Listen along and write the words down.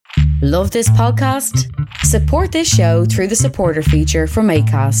Love this podcast? Support this show through the supporter feature from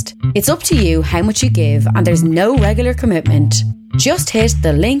Acast. It's up to you how much you give, and there's no regular commitment. Just hit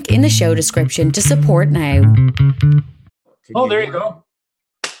the link in the show description to support now. Oh, there you go.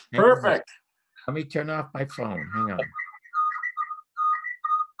 Perfect. Let me turn off my phone. Hang on.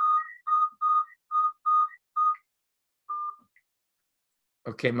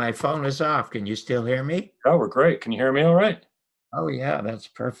 Okay, my phone is off. Can you still hear me? Oh, we're great. Can you hear me all right? Oh, yeah, that's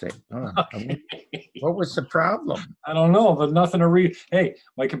perfect. Oh, Okay. what was the problem? I don't know, but nothing to read. Hey,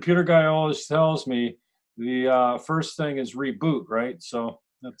 my computer guy always tells me the first thing is reboot, right? So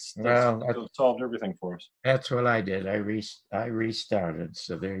that's solved everything for us. That's what I did. I restarted.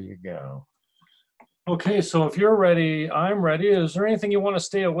 So there you go. Okay, so if you're ready, I'm ready. Is there anything you want to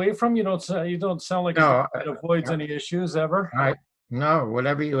stay away from? You don't sound like it avoids any issues ever. No,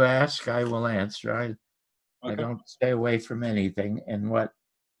 whatever you ask, I will answer. I don't stay away from anything. And what?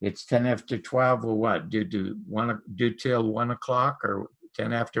 It's 10 after 12 or what? Do till 1 o'clock or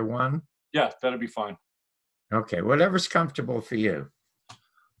 10 after 1? Yeah, that'd be fine. Okay, whatever's comfortable for you.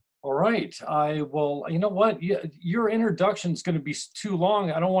 All right. I will. You know what? Your introduction is going to be too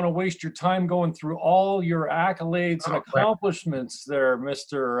long. I don't want to waste your time going through all your accolades and accomplishments there,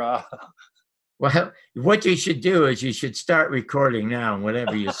 Mr. Well, what you should do is you should start recording now, and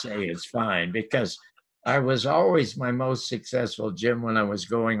whatever you say is fine, because I was always my most successful, Jim, when I was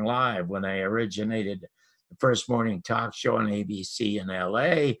going live, when I originated the first morning talk show on ABC in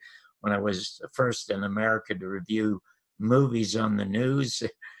LA, when I was the first in America to review movies on the news.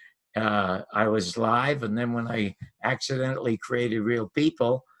 I was live, and then when I accidentally created Real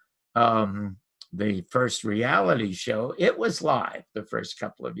People, the first reality show, it was live the first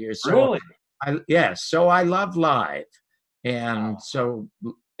couple of years. So Really? So I love live. And so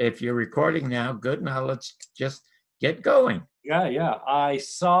if you're recording now, good. Now let's just get going. Yeah. I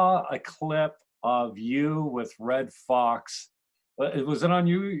saw a clip of you with Red Fox. Was it on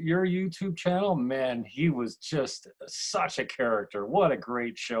your YouTube channel? Man, he was just such a character. What a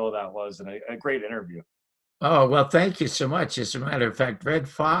great show that was, and a great interview. Oh, well, thank you so much. As a matter of fact, Red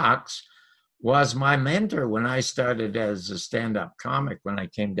Fox was my mentor when I started as a stand-up comic when I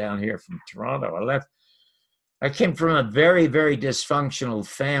came down here from Toronto. I came from a very, very dysfunctional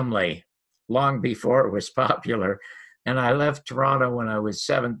family long before it was popular. And I left Toronto when I was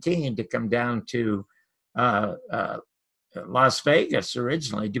 17 to come down to Las Vegas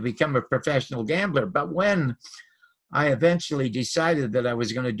originally to become a professional gambler. But when I eventually decided that I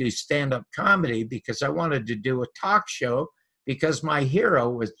was going to do stand-up comedy because I wanted to do a talk show, because my hero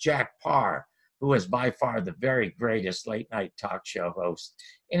was Jack Paar, who was by far the very greatest late-night talk show host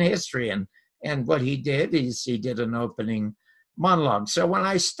in history. And what he did is he did an opening monologue. So when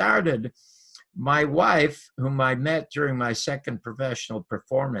I started, my wife, whom I met during my second professional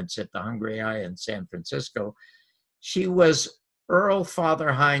performance at the Hungry Eye in San Francisco, she was Earl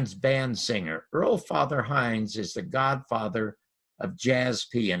Father Hines' band singer. Earl Father Hines is the godfather of jazz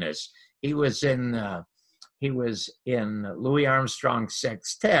pianists. He was in Louis Armstrong's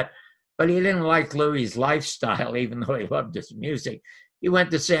sextet, but he didn't like Louis's lifestyle, even though he loved his music. He went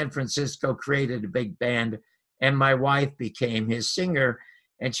to San Francisco, created a big band, and my wife became his singer.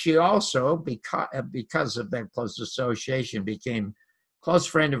 And she also, because of that close association, became close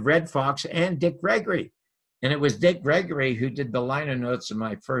friend of Red Fox and Dick Gregory. And it was Dick Gregory who did the liner notes of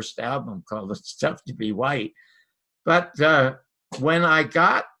my first album called It's Tough to Be White. But when I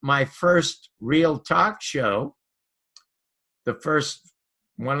got my first real talk show, he was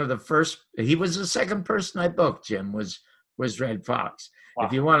the second person I booked, Jim, was Red Fox. Wow.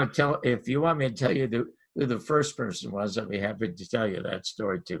 If you want me to tell you who the first person was, I'd be happy to tell you that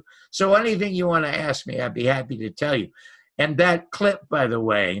story too. So anything you want to ask me, I'd be happy to tell you. And that clip, by the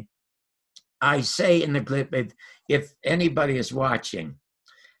way, I say in the clip, if anybody is watching,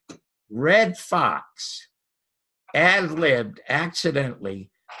 Red Fox ad-libbed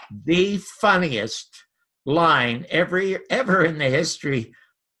accidentally the funniest line ever in the history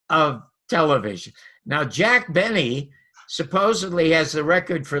of television. Now, Jack Benny supposedly has the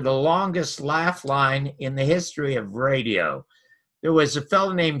record for the longest laugh line in the history of radio. There was a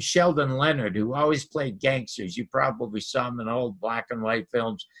fellow named Sheldon Leonard who always played gangsters. You probably saw him in old black and white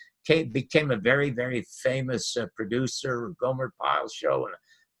films. Became a very, very famous producer, Gomer Pyle Show and a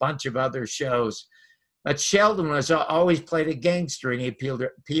bunch of other shows. But Sheldon was always played a gangster, and he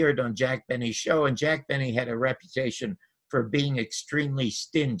appeared on Jack Benny's show. And Jack Benny had a reputation for being extremely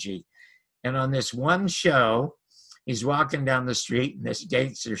stingy. And on this one show, he's walking down the street, and this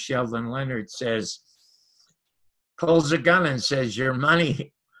gangster, Sheldon Leonard, pulls a gun and says, "Your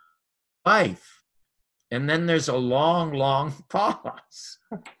money, wife." And then there's a long, long pause.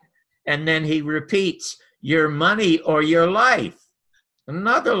 And then he repeats, your money or your life.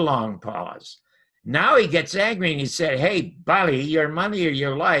 Another long pause. Now he gets angry and he said, hey, Bali, your money or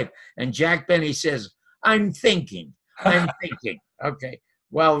your life? And Jack Benny says, I'm thinking. Okay.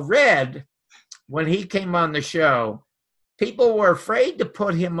 Well, Red, when he came on the show, people were afraid to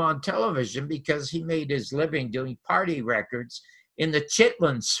put him on television because he made his living doing party records in the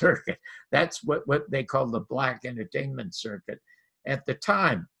Chitlin circuit. That's what they call the black entertainment circuit at the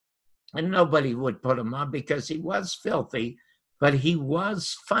time. And nobody would put him on because he was filthy, but he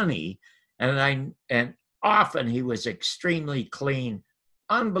was funny. And often he was extremely clean,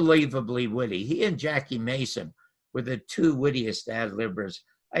 unbelievably witty. He and Jackie Mason were the two wittiest ad-libbers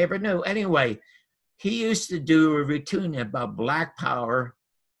I ever knew. Anyway, he used to do a routine about black power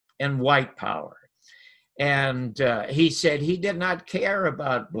and white power. And he said he did not care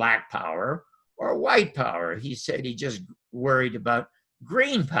about black power or white power. He said he just worried about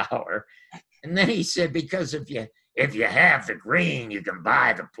green power. And then he said, because if you have the green, you can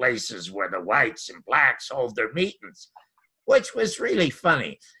buy the places where the whites and blacks hold their meetings, which was really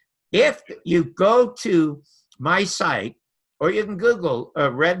funny. If you go to my site, or you can Google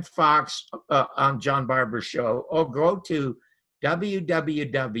Red Fox on John Barber's show, or go to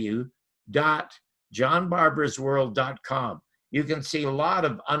www.johnbarbersworld.com. You can see a lot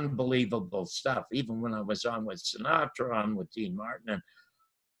of unbelievable stuff, even when I was on with Sinatra, on with Dean Martin, and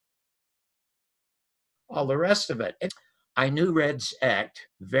all the rest of it. I knew Red's act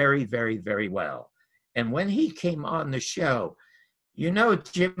very, very, very well. And when he came on the show, you know,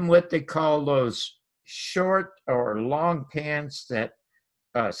 Jim, what they call those short or long pants that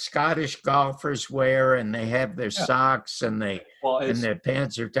Scottish golfers wear, and they have their socks and their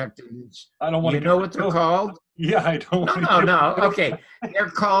pants are tucked in. I don't want to. You know what they're called? Yeah, I don't. No. Okay, they're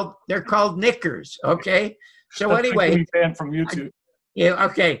called knickers. Okay, so that's anyway, fan from YouTube. Yeah.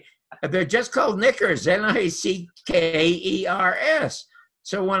 Okay, they're just called knickers. Nickers.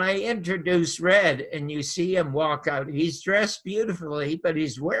 So when I introduce Red and you see him walk out, he's dressed beautifully, but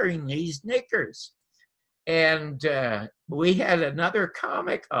he's wearing these knickers. And we had another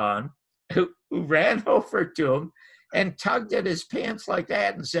comic on who ran over to him and tugged at his pants like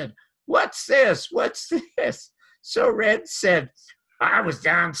that and said, what's this? What's this? So Red said, I was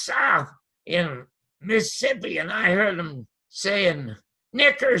down south in Mississippi and I heard him saying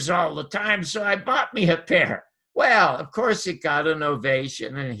knickers all the time, so I bought me a pair. Well, of course, it got an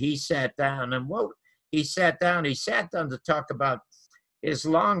ovation, and he sat down. And he sat down to talk about his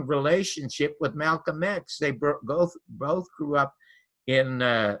long relationship with Malcolm X. They both grew up in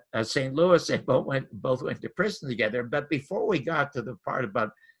St. Louis. They both went to prison together. But before we got to the part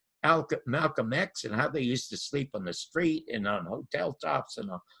about Malcolm X and how they used to sleep on the street and on hotel tops and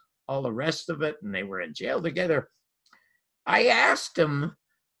all the rest of it, and they were in jail together, I asked him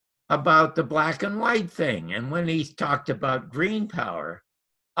about the black and white thing. And when he talked about green power,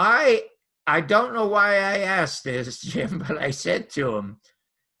 I don't know why I asked this, Jim, but I said to him,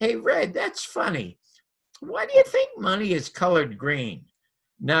 hey, Red, that's funny. Why do you think money is colored green?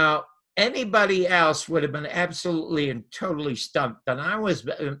 Now, anybody else would have been absolutely and totally stumped. And I was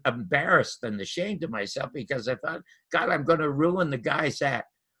embarrassed and ashamed of myself because I thought, God, I'm going to ruin the guy's act.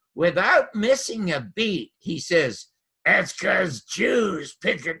 Without missing a beat, he says, that's because Jews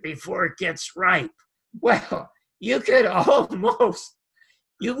pick it before it gets ripe. Well, you could almost,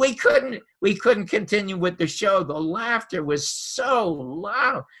 we couldn't continue with the show. The laughter was so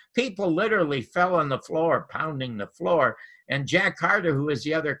loud. People literally fell on the floor, pounding the floor. And Jack Harder, who was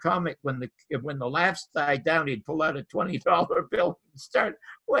the other comic, when the laughs died down, he'd pull out a $20 bill and start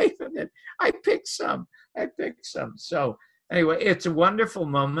waving it. I picked some. So anyway, it's a wonderful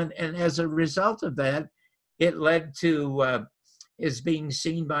moment. And as a result of that, it led to his being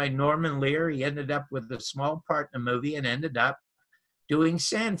seen by Norman Lear. He ended up with a small part in the movie and ended up doing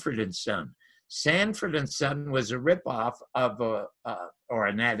Sanford and Son. Sanford and Son was a ripoff of or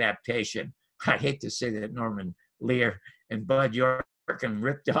an adaptation. I hate to say that Norman Lear and Bud Yorkin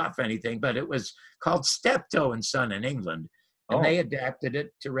ripped off anything, but it was called Steptoe and Son in England, and they adapted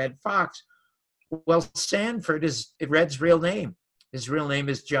it to Red Fox. Well, Sanford is Red's real name. His real name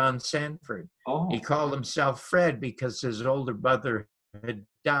is John Sanford. He called himself Fred because his older brother had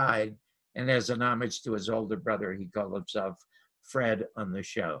died, and as an homage to his older brother, he called himself Fred on the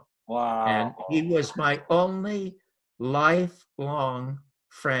show. Wow. And he was my only lifelong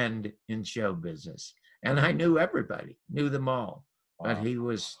friend in show business. And I knew everybody, knew them all. Wow. But he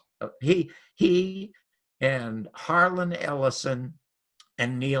was, he and Harlan Ellison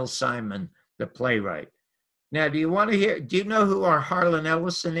and Neil Simon, the playwright. Now, do you know who our Harlan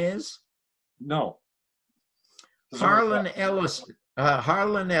Ellison is? No. Harlan Ellison.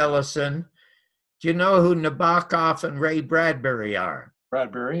 Harlan Ellison. Do you know who Nabokov and Ray Bradbury are?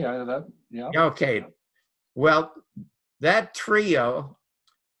 Bradbury, yeah. Okay. Well, that trio,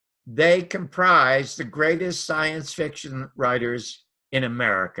 they comprise the greatest science fiction writers in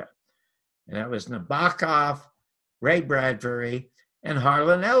America. And that was Nabokov, Ray Bradbury, and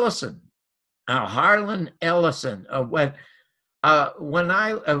Harlan Ellison. Now, Harlan Ellison, when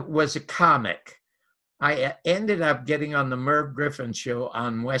I was a comic, I ended up getting on the Merv Griffin show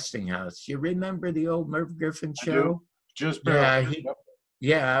on Westinghouse. You remember the old Merv Griffin show? I do. Just barely.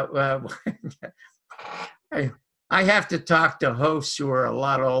 I have to talk to hosts who are a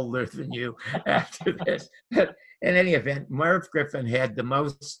lot older than you after this. But in any event, Merv Griffin had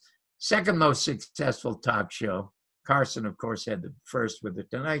the second most successful talk show. Carson, of course, had the first with the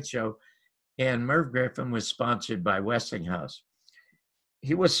Tonight Show, and Merv Griffin was sponsored by Westinghouse.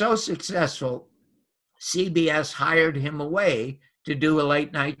 He was so successful, CBS hired him away to do a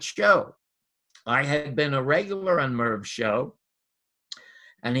late night show. I had been a regular on Merv's show,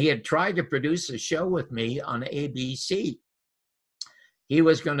 and he had tried to produce a show with me on ABC. He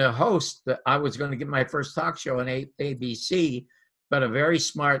was going to host, I was going to get my first talk show on ABC, but a very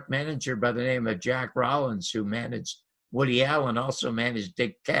smart manager by the name of Jack Rollins, who managed Woody Allen, also managed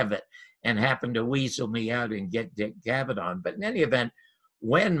Dick Cavett, and happened to weasel me out and get Dick Cavett on. But in any event,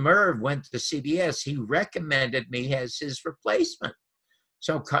 when Merv went to CBS, he recommended me as his replacement.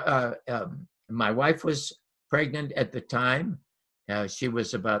 So my wife was pregnant at the time. She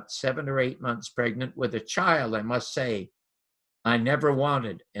was about 7 or 8 months pregnant with a child, I must say, I never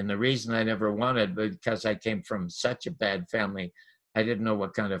wanted. And the reason I never wanted, because I came from such a bad family, I didn't know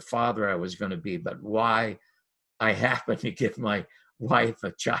what kind of father I was going to be, but why I happened to give my wife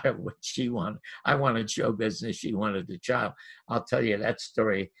a child what she wanted. I wanted show business, she wanted a child. I'll tell you that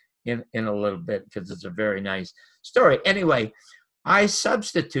story in a little bit because it's a very nice story. Anyway, I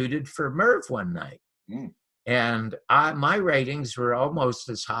substituted for Merv one night. And my ratings were almost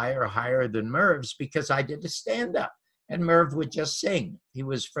as high or higher than Merv's because I did a stand-up. And Merv would just sing. He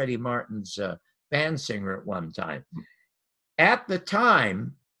was Freddie Martin's band singer at one time. At the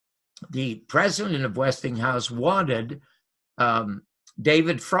time, the president of Westinghouse wanted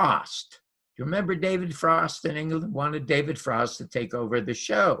David Frost. Do you remember David Frost in England? Wanted David Frost to take over the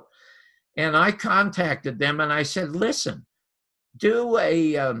show. And I contacted them and I said, listen, do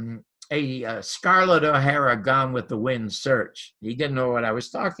a Scarlett O'Hara Gone with the Wind search. He didn't know what I was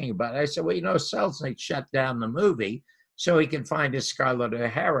talking about. I said, well, Selznick shut down the movie so he can find a Scarlett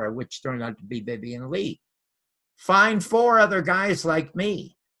O'Hara, which turned out to be Vivian Leigh. Find 4 other guys like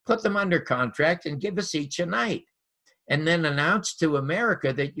me, put them under contract and give us each a night. And then announce to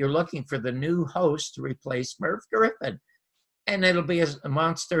America that you're looking for the new host to replace Merv Griffin. And it'll be a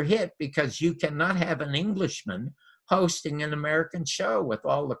monster hit because you cannot have an Englishman hosting an American show with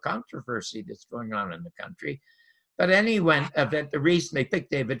all the controversy that's going on in the country. But anyway, the reason they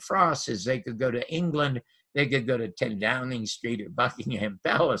picked David Frost is they could go to England, they could go to 10 Downing Street or Buckingham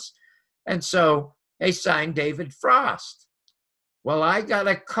Palace. And so they signed David Frost. Well, I got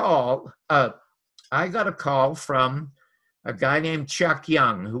a call from a guy named Chuck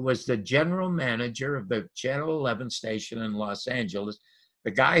Young, who was the general manager of the Channel 11 station in Los Angeles,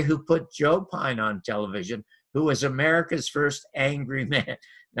 the guy who put Joe Pyne on television, who was America's first angry man.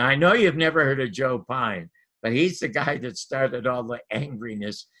 Now, I know you've never heard of Joe Pyne, but he's the guy that started all the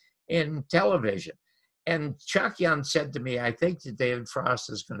angriness in television. And Chuck Young said to me, I think that David Frost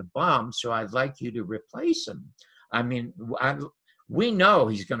is going to bomb, so I'd like you to replace him. I mean, we know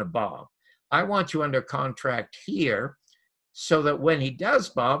he's going to bomb. I want you under contract here so that when he does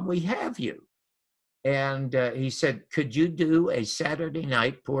bomb, we have you. And he said, could you do a Saturday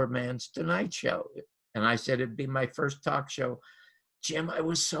night Poor Man's Tonight Show? And I said, it'd be my first talk show. Jim, I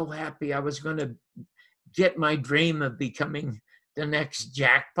was so happy. I was going to get my dream of becoming the next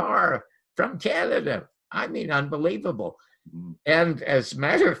Jack Paar from Canada. I mean, unbelievable. And as a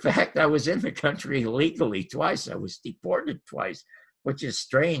matter of fact, I was in the country illegally twice. I was deported twice, which is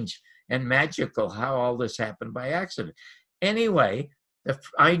strange and magical how all this happened by accident. Anyway,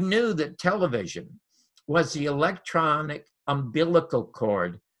 I knew that television was the electronic umbilical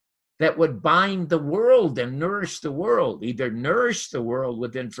cord that would bind the world and nourish the world, either nourish the world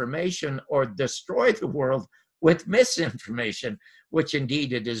with information or destroy the world with misinformation, which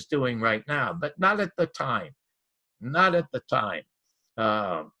indeed it is doing right now, but not at the time. Not at the time.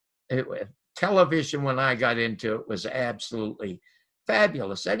 Television, when I got into it, was absolutely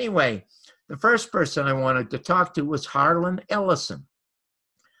fabulous. Anyway, the first person I wanted to talk to was Harlan Ellison.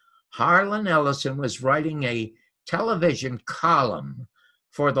 Harlan Ellison was writing a television column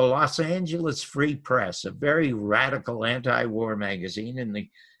for the Los Angeles Free Press, a very radical anti-war magazine, and the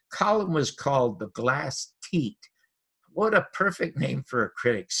column was called The Glass Teat. What a perfect name for a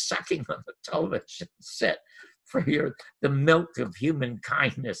critic, sucking on the television set for the milk of human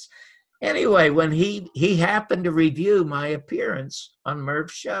kindness. Anyway, when he happened to review my appearance on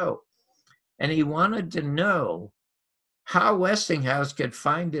Merv's show, and he wanted to know how Westinghouse could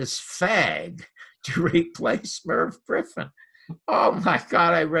find his fag to replace Merv Griffin. Oh my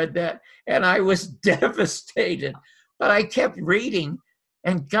God, I read that and I was devastated. But I kept reading,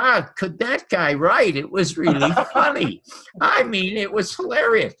 and God, could that guy write? It was really funny. I mean, it was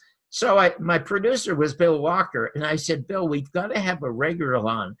hilarious. So my producer was Bill Walker, and I said, Bill, we've got to have a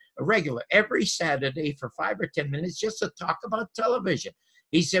regular every Saturday for 5 or 10 minutes just to talk about television.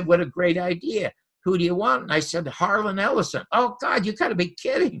 He said, what a great idea. Who do you want? And I said, Harlan Ellison. Oh, God, you got to be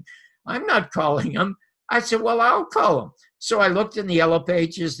kidding. I'm not calling him. I said, well, I'll call him. So I looked in the Yellow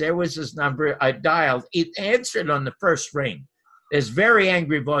Pages. There was his number. I dialed. It answered on the first ring. His very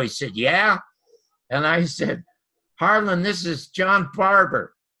angry voice said, yeah? And I said, Harlan, this is John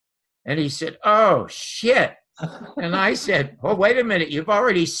Barber. And he said, oh, shit. And I said, oh, wait a minute. You've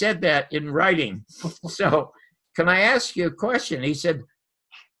already said that in writing. So can I ask you a question? He said,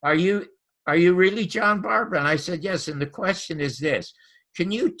 are you really John Barber? And I said, yes. And the question is this: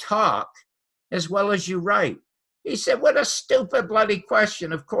 can you talk as well as you write? He said, what a stupid bloody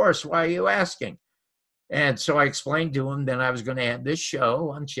question. Of course. Why are you asking? And so I explained to him that I was going to have this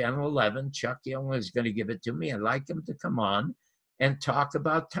show on Channel 11. Chuck Young was going to give it to me. I'd like him to come on and talk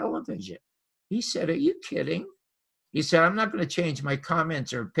about television. He said, are you kidding? He said, I'm not going to change my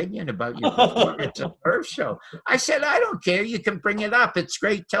comments or opinion about your performance at Merv show. I said, I don't care. You can bring it up. It's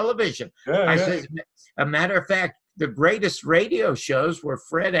great television. I said, a matter of fact, the greatest radio shows were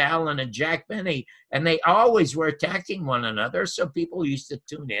Fred Allen and Jack Benny, and they always were attacking one another. So people used to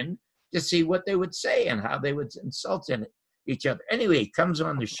tune in to see what they would say and how they would insult each other. Anyway, he comes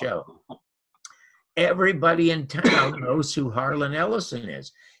on the show. Everybody in town knows who Harlan Ellison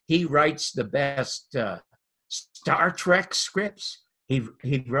is. He writes the best Star Trek scripts. He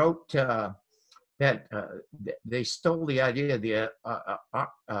wrote that they stole the idea of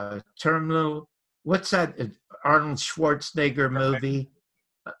the Terminal. What's that Arnold Schwarzenegger movie?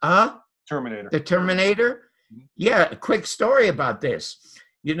 Terminator. The Terminator? Yeah, a quick story about this.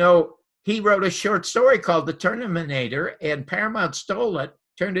 You know, he wrote a short story called The Terminator, and Paramount stole it,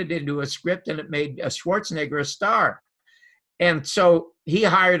 turned it into a script, and it made Schwarzenegger a star. And so he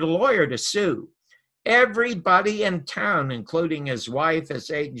hired a lawyer to sue. Everybody in town, including his wife, his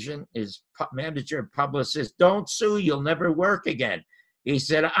agent, his manager, publicist, don't sue, you'll never work again. He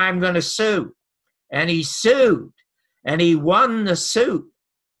said, I'm going to sue. And he sued, and he won the suit.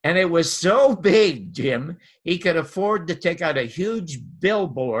 And it was so big, Jim, he could afford to take out a huge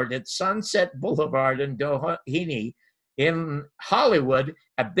billboard at Sunset Boulevard in Doheny in Hollywood,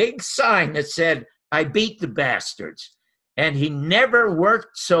 a big sign that said, I beat the bastards. And he never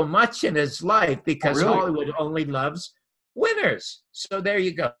worked so much in his life because Hollywood only loves winners. So there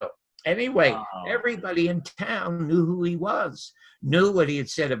you go. Anyway, everybody in town knew who he was, knew what he had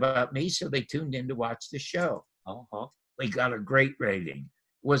said about me, so they tuned in to watch the show. We got a great rating.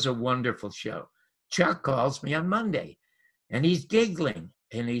 It was a wonderful show. Chuck calls me on Monday, and he's giggling.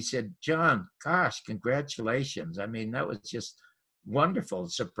 And he said, John, gosh, congratulations. I mean, that was just wonderful.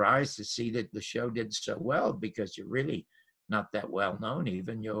 Surprised to see that the show did so well because you're really not that well known.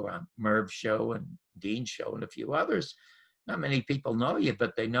 Even you're on Merv's show and Dean's show and a few others. Not many people know you,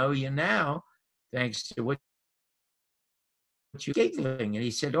 but they know you now thanks to what you're giggling. And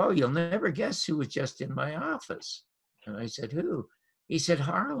he said, oh, you'll never guess who was just in my office. And I said, who? He said,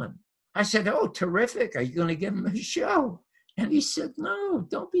 Harlan. I said, oh, terrific. Are you going to give him a show? And he said, no,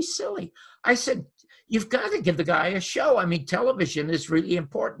 don't be silly. I said, you've got to give the guy a show. I mean, television is really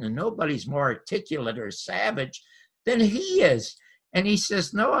important, and nobody's more articulate or savage than he is. And he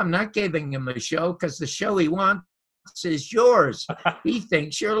says, no, I'm not giving him a show because the show he wants is yours. He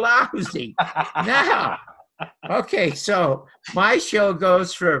thinks you're lousy. Now, okay, so my show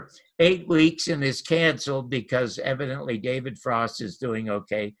goes for 8 weeks and is canceled because evidently David Frost is doing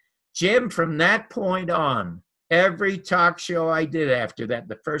okay. Jim, from that point on, every talk show I did after that,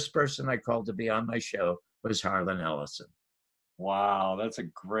 the first person I called to be on my show was Harlan Ellison. Wow, that's a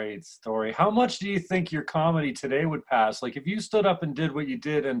great story. How much do you think your comedy today would pass? Like if you stood up and did what you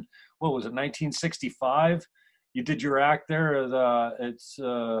did in, what was it, 1965? You did your act there. It's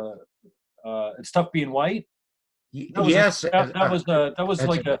Tough Being White. Yes, that was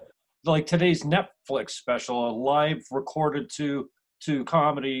like today's Netflix special, a live recorded to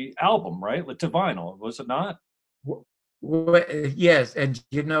comedy album, right? Like to vinyl, was it not? Yes, and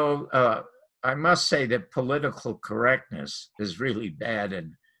I must say that political correctness is really bad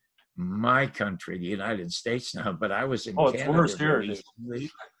in my country, the United States now, but I was in It's worse Canada here, dude.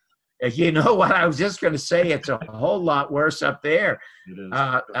 recently. You know what? I was just going to say it's a whole lot worse up there It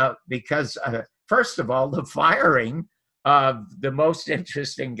is. because, first of all, the firing of the most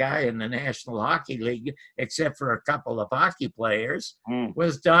interesting guy in the National Hockey League, except for a couple of hockey players,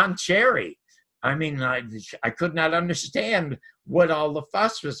 was Don Cherry. I mean, I could not understand what all the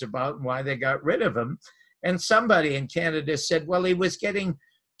fuss was about and why they got rid of him. And somebody in Canada said, well, he was getting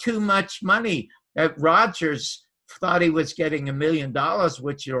too much money. Rogers thought he was getting $1 million,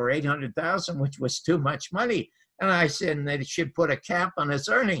 or 800,000, which was too much money. And I said they should put a cap on his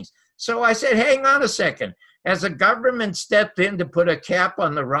earnings. So I said, hang on a second. Has the government stepped in to put a cap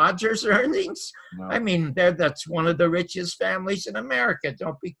on the Rogers earnings? No. I mean, that's one of the richest families in America.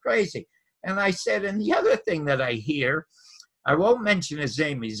 Don't be crazy. And I said, and the other thing that I hear, I won't mention his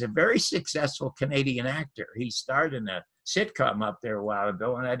name. He's a very successful Canadian actor. He starred in a sitcom up there a while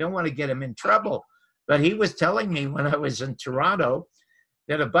ago, and I don't want to get him in trouble. But he was telling me when I was in Toronto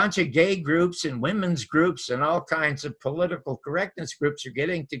that a bunch of gay groups and women's groups and all kinds of political correctness groups are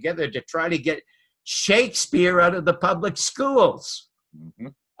getting together to try to get Shakespeare out of the public schools. Mm-hmm.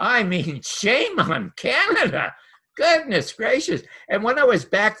 I mean, shame on Canada. Goodness gracious. And when I was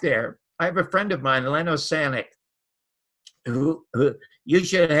back there, I have a friend of mine, Len Osanic, who you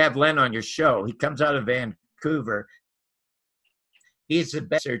should have Len on your show. He comes out of Vancouver. He's the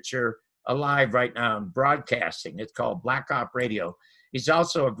best researcher alive right now in broadcasting. It's called Black Op Radio. He's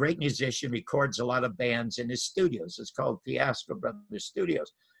also a great musician, records a lot of bands in his studios. It's called Fiasco Brothers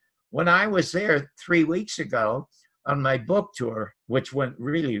Studios. When I was there 3 weeks ago on my book tour, which went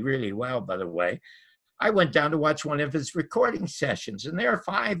really, really well, by the way, I went down to watch one of his recording sessions, and there are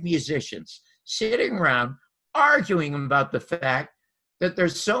 5 musicians sitting around arguing about the fact that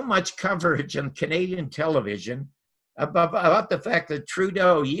there's so much coverage on Canadian television about the fact that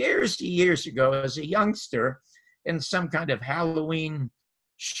Trudeau, years ago, as a youngster, in some kind of Halloween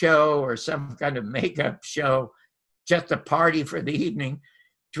show or some kind of makeup show, just a party for the evening,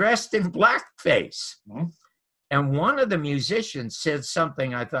 dressed in blackface. Mm-hmm. And one of the musicians said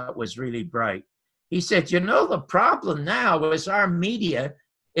something I thought was really bright. He said, the problem now is our media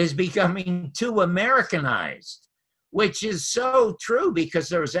is becoming too Americanized, which is so true because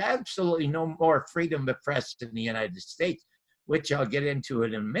there's absolutely no more freedom of press in the United States, which I'll get into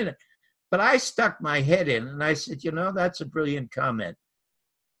in a minute. But I stuck my head in and I said, that's a brilliant comment.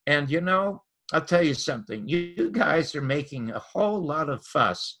 And, I'll tell you something. You guys are making a whole lot of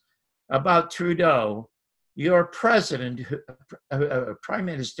fuss about Trudeau, your president, prime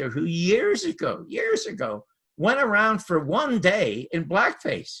minister, who years ago, went around for one day in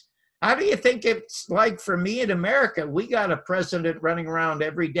blackface. How do you think it's like for me in America? We got a president running around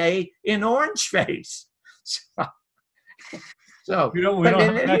every day in orange face. So we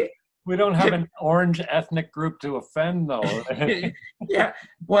don't have an orange ethnic group to offend, though. Yeah.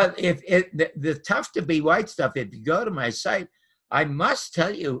 Well, the tough to be white stuff, if you go to my site, I must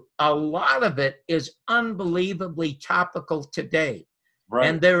tell you, a lot of it is unbelievably topical today. Right.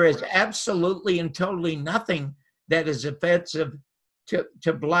 And there is absolutely and totally nothing that is offensive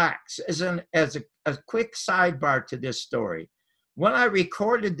to blacks. As a quick sidebar to this story, when I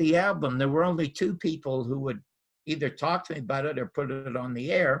recorded the album, there were only 2 people who would either talk to me about it or put it on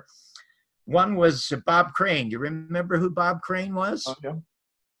the air. One was Bob Crane. You remember who Bob Crane was? Oh, yeah.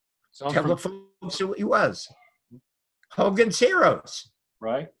 Tell the folks who he was. Hogan's Heroes.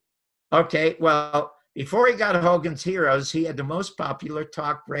 Right. Okay, well, before he got Hogan's Heroes, he had the most popular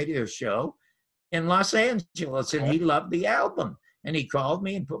talk radio show in Los Angeles, and he loved the album. And he called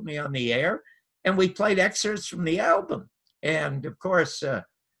me and put me on the air, and we played excerpts from the album. And, of course, the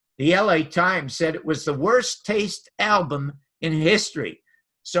LA Times said it was the worst taste album in history.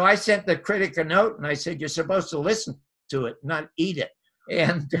 So I sent the critic a note, and I said, you're supposed to listen to it, not eat it.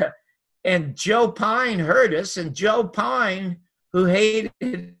 And Joe Pine heard us, and Joe Pine, who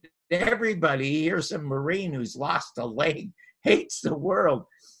hated everybody, here's a Marine who's lost a leg, hates the world.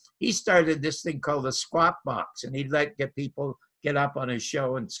 He started this thing called the Squawk Box, and he'd get people get up on his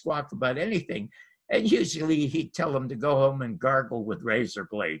show and squawk about anything. And usually he'd tell them to go home and gargle with razor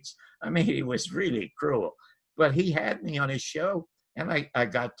blades. I mean, he was really cruel. But he had me on his show, and I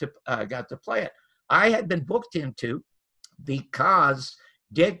got to play it. I had been booked into because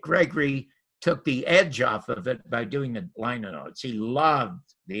Dick Gregory took the edge off of it by doing the liner notes. He loved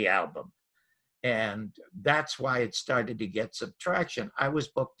the album. And that's why it started to get some traction. I was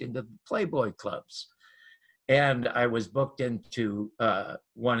booked into the Playboy clubs. And I was booked into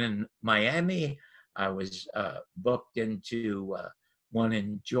one in Miami. I was booked into one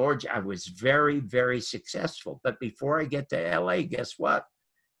in Georgia. I was very, very successful. But before I get to LA, guess what?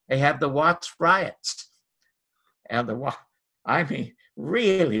 They have the Watts riots. And I mean,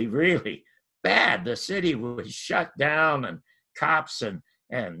 really, really bad. The city was shut down, and cops and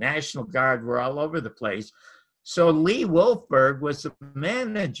National Guard were all over the place. So Lee Wolfberg was the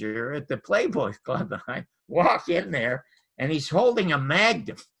manager at the Playboy Club. And I walk in there, and he's holding a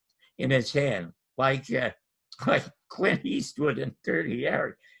Magnum in his hand, like Clint Eastwood in Dirty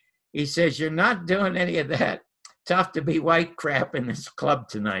Harry. He says, "You're not doing any of that tough to be white crap in this club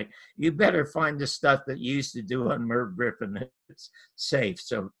tonight. You better find the stuff that you used to do on Merv Griffin that's safe.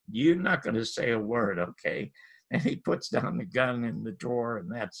 So you're not going to say a word, okay?" And he puts down the gun in the drawer,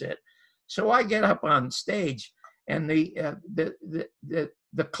 and that's it. So I get up on stage, and the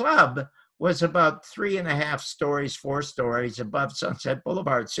club was about 4 stories above Sunset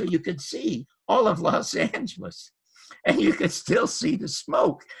Boulevard. So you could see all of Los Angeles, and you could still see the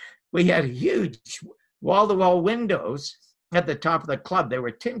smoke. We had huge wall-to-wall windows at the top of the club. They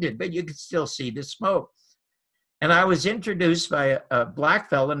were tinted, but you could still see the smoke. And I was introduced by a black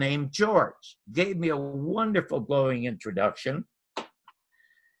fella named George. Gave me a wonderful, glowing introduction.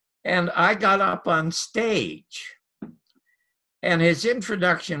 And I got up on stage. And his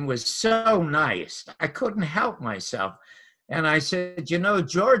introduction was so nice, I couldn't help myself. And I said, "You know,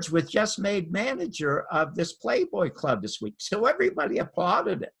 George was just made manager of this Playboy Club this week." So everybody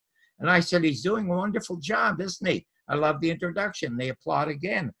applauded it. And I said, "He's doing a wonderful job, isn't he? I love the introduction." They applaud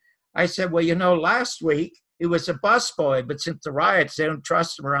again. I said, "Well, you know, last week he was a busboy, but since the riots, they don't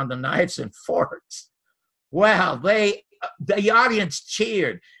trust him around the knives and forks." Well, the audience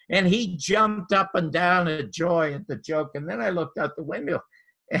cheered, and he jumped up and down in joy at the joke. And then I looked out the window,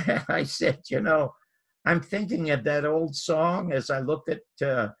 and I said, "You know, I'm thinking of that old song as I look at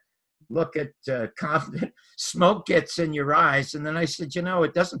Compton, smoke gets in your eyes." And then I said, "You know,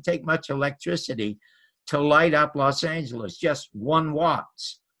 it doesn't take much electricity to light up Los Angeles, just 1 watt."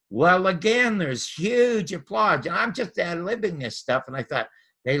 Well, again, there's huge applause. And I'm just ad-libbing this stuff. And I thought,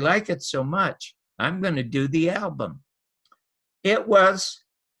 they like it so much, I'm going to do the album. It was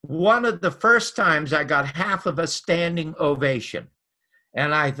one of the first times I got half of a standing ovation.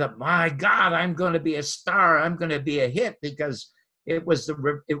 And I thought, my God, I'm going to be a star. I'm going to be a hit, because it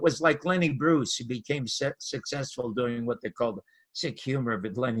was like Lenny Bruce, who became successful doing what they called sick humor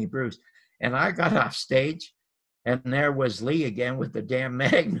with Lenny Bruce. And I got off stage, and there was Lee again with the damn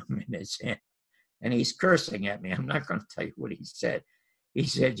Magnum in his hand. And he's cursing at me. I'm not going to tell you what he said. He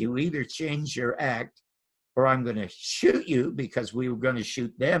said, "You either change your act, or I'm going to shoot you," because we were going to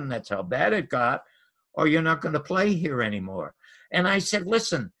shoot them. That's how bad it got. "Or you're not going to play here anymore." And I said,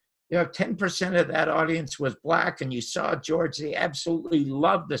 "Listen, 10% of that audience was black, and you saw George, they absolutely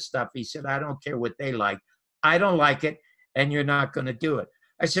loved the stuff." He said, "I don't care what they like. I don't like it, and you're not going to do it."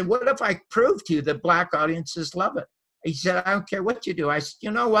 I said, "What if I prove to you that black audiences love it?" He said, "I don't care what you do." I said,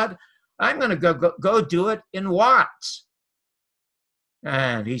 "You know what? I'm going to go do it in Watts."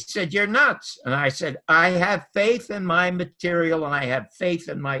 And he said, "You're nuts." And I said, "I have faith in my material, and I have faith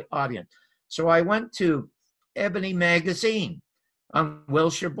in my audience." So I went to Ebony Magazine on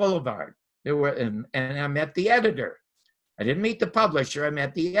Wilshire Boulevard. And I met the editor. I didn't meet the publisher. I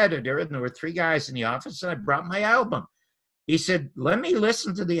met the editor, and there were 3 guys in the office, and I brought my album. He said, "Let me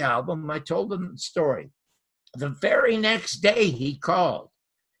listen to the album." I told him the story. The very next day he called.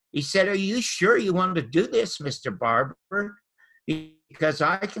 He said, "Are you sure you want to do this, Mr. Barber? Because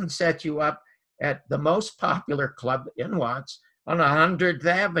I can set you up at the most popular club in Watts on 100th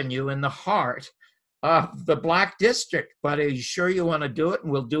Avenue in the heart of the Black District. But are you sure you want to do it?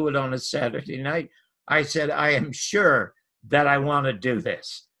 And we'll do it on a Saturday night." I said, "I am sure that I want to do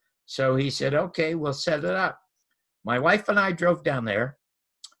this." So he said, "Okay, we'll set it up." My wife and I drove down there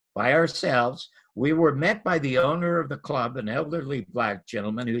by ourselves. We were met by the owner of the club, an elderly black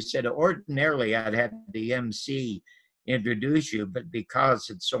gentleman, who said, "Ordinarily, I'd had the MC introduce you, but because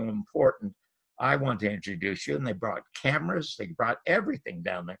it's so important, I want to introduce you." And they brought cameras. They brought everything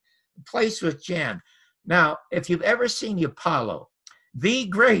down there. The place was jammed. Now, if you've ever seen Apollo, the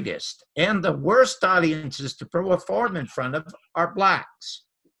greatest and the worst audiences to perform in front of are blacks.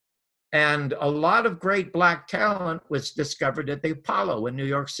 And a lot of great black talent was discovered at the Apollo in New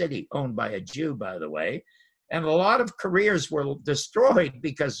York City, owned by a Jew, by the way. And a lot of careers were destroyed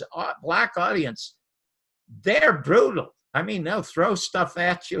because black audience, they're brutal. I mean, they'll throw stuff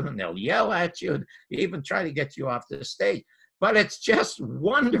at you, and they'll yell at you, and even try to get you off the stage. But it's just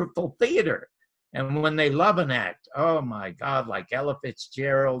wonderful theater. And when they love an act, oh my God, like Ella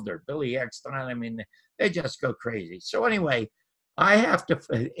Fitzgerald or Billy Eckstine, I mean, they just go crazy. So anyway,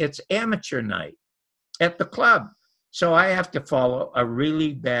 it's amateur night. at the club. So I have to follow a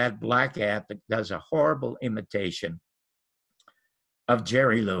really bad black ad that does a horrible imitation of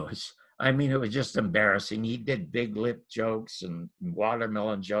Jerry Lewis. I mean, it was just embarrassing. He did big lip jokes and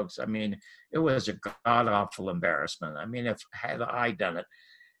watermelon jokes. I mean, it was a god awful embarrassment. I mean, if had I done it,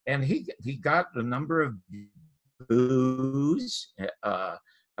 and he got a number of boos, a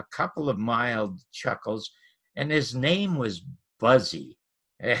couple of mild chuckles, and his name was Buzzy.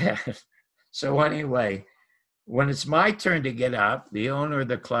 So anyway, when it's my turn to get up, the owner of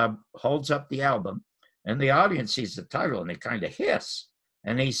the club holds up the album, and the audience sees the title, and they kind of hiss.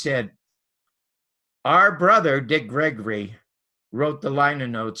 And he said, "Our brother, Dick Gregory, wrote the liner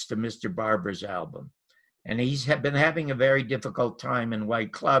notes to Mr. Barber's album. And he's been having a very difficult time in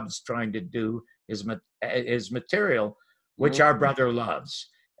white clubs trying to do his material, which our brother loves.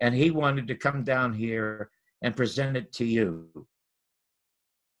 And he wanted to come down here and present it to you.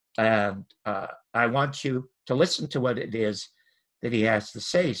 And I want you to listen to what it is that he has to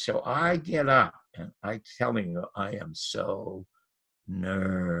say." So I get up, and I tell you, I am so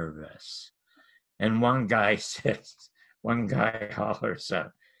nervous. And one guy hollers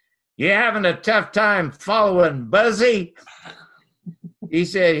out, "You having a tough time following Buzzy?" He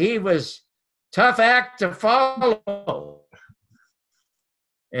said he was tough act to follow.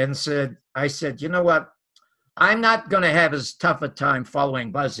 And I said, "You know what? I'm not going to have as tough a time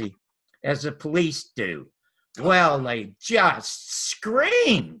following Buzzy as the police do." Well, they just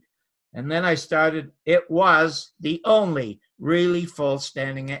screamed. And then I started. It was the only really full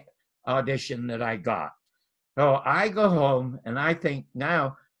standing audition that I got. So I go home and I think,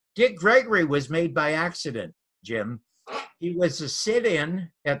 now, Dick Gregory was made by accident, Jim. He was a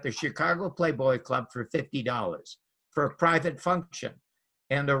sit-in at the Chicago Playboy Club for $50 for a private function.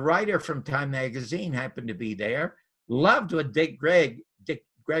 And a writer from Time Magazine happened to be there, loved what Dick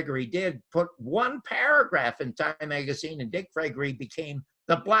Gregory did, put one paragraph in Time Magazine, and Dick Gregory became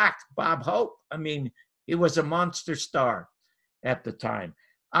the Black Bob Hope. I mean, he was a monster star at the time.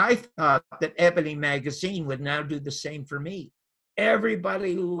 I thought that Ebony Magazine would now do the same for me.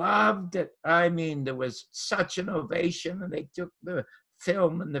 Everybody loved it. I mean, there was such an ovation, and they took the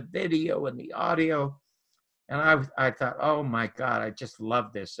film and the video and the audio. And I thought, oh my God, I just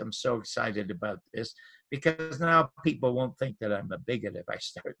love this. I'm so excited about this, because now people won't think that I'm a bigot if I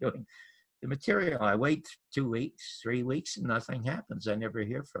start doing the material. I wait 2 weeks, 3 weeks, and nothing happens. I never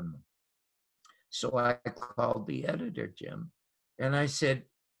hear from them. So I called the editor, Jim, and I said,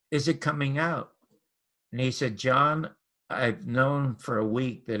 "Is it coming out?" And he said, "John, I've known for a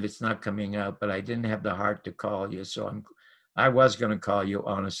week that it's not coming out, but I didn't have the heart to call you. So I was going to call you,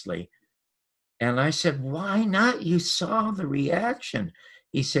 honestly." And I said, "Why not? You saw the reaction."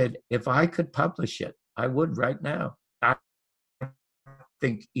 He said, "If I could publish it, I would right now." I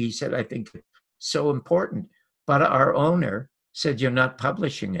think it's so important. But our owner said, "You're not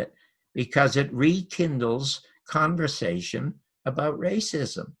publishing it because it rekindles conversation about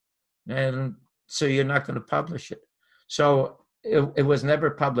racism. And so you're not going to publish it." So it was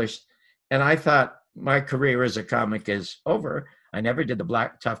never published. And I thought my career as a comic is over. I never did the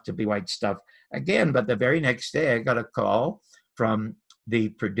black tough to be white stuff again. But the very next day, I got a call from the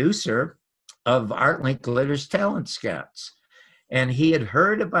producer of Art Linkletter's Talent Scouts. And he had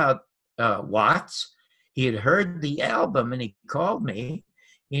heard about Watts. He had heard the album, and he called me.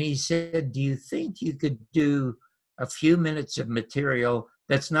 And he said, "Do you think you could do a few minutes of material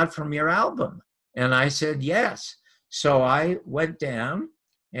that's not from your album?" And I said, "Yes." So I went down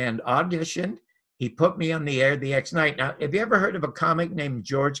and auditioned. He put me on the air the next night. Now, have you ever heard of a comic named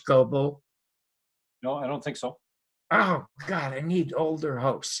George Gobel? No, I don't think so. Oh, God, I need older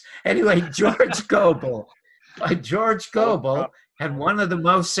hosts. Anyway, George Gobel. George Gobel had one of the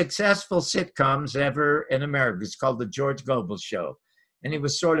most successful sitcoms ever in America. It's called The George Gobel Show. And he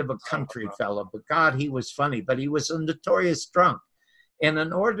was sort of a country fellow, but God, he was funny. But he was a notorious drunk. And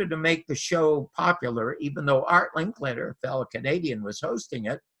in order to make the show popular, even though Art Linkletter, a fellow Canadian, was hosting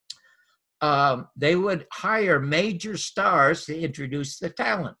it, they would hire major stars to introduce the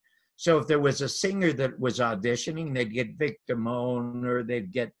talent. So if there was a singer that was auditioning, they'd get Vic Damone, or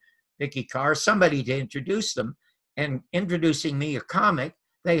they'd get Vicky Carr, somebody to introduce them. And introducing me a comic,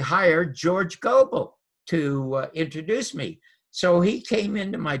 they hired George Gobel to introduce me. So he came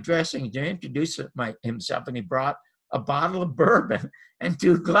into my dressing to introduce himself, and he brought a bottle of bourbon and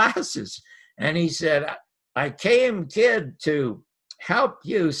 2 glasses. And he said, "I came, kid, to help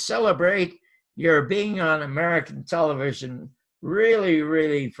you celebrate your being on American television really,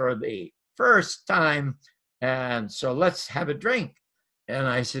 really for the first time. And so let's have a drink." And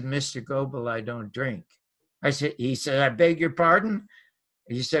I said, "Mr. Gobel, I don't drink." He said, "I beg your pardon?"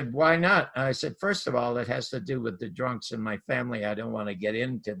 He said, why not? I said, first of all, it has to do with the drunks in my family. I don't want to get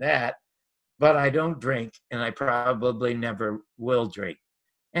into that, but I don't drink, and I probably never will drink.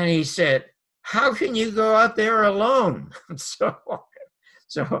 And he said, how can you go out there alone? So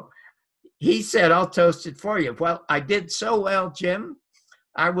he said, I'll toast it for you. Well, I did so well, Jim.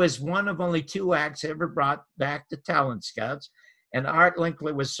 I was one of only 2 acts ever brought back to Talent Scouts. And Art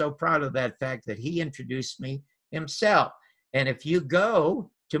Linkler was so proud of that fact that he introduced me himself. And if you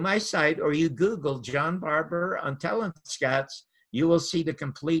go to my site or you Google John Barber on Talent Scouts, you will see the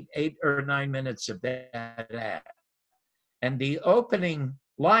complete 8 or 9 minutes of that ad. And the opening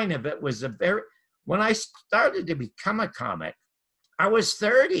line of it was when I started to become a comic, I was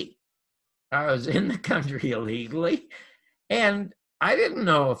 30. I was in the country illegally, and I didn't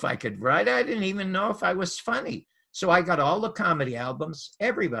know if I could write. I didn't even know if I was funny. So I got all the comedy albums,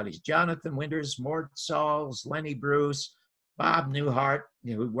 everybody's, Jonathan Winters, Mort Sauls, Lenny Bruce, Bob Newhart,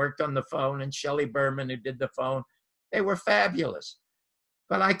 who worked on the phone, and Shelley Berman, who did the phone. They were fabulous.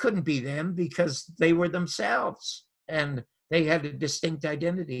 But I couldn't be them because they were themselves, and they had a distinct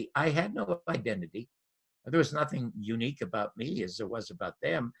identity. I had no identity. There was nothing unique about me as there was about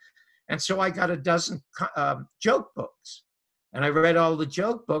them. And so I got a dozen joke books. And I read all the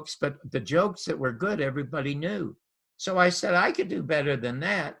joke books, but the jokes that were good, everybody knew. So I said, I could do better than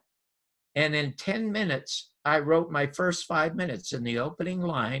that. And in 10 minutes, I wrote my first 5 minutes. And the opening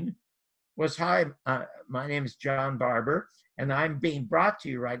line was, hi, my name is John Barber, and I'm being brought to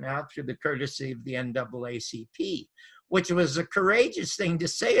you right now through the courtesy of the NAACP, which was a courageous thing to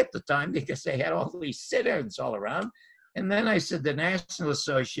say at the time because they had all these sit-ins all around. And then I said, the National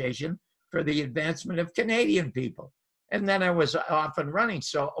Association for the Advancement of Canadian People. And then I was off and running.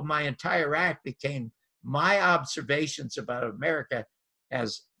 So my entire act became my observations about America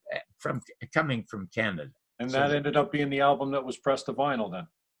as coming from Canada. And that ended up being the album that was pressed to vinyl then?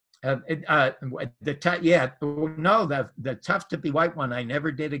 The Tough to Be White one, I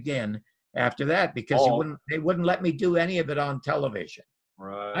never did again after that because they wouldn't let me do any of it on television.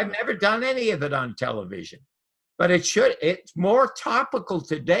 Right. I've never done any of it on television. But it's more topical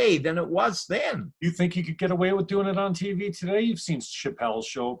today than it was then. You think you could get away with doing it on TV today? You've seen Chappelle's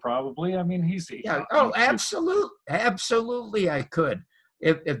show probably. I mean, absolutely I could.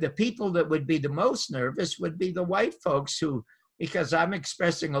 If the people that would be the most nervous would be the white folks because I'm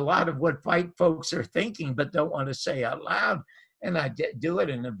expressing a lot of what white folks are thinking but don't want to say out loud. And I do it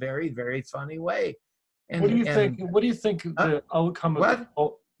in a very, very funny way. And, what do you think? What do you think the outcome of it?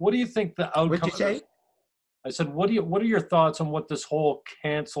 What do you think the outcome? What'd you say? I said, what are your thoughts on what this whole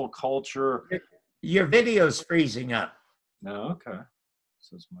cancel culture? Your video's freezing up. No, okay. It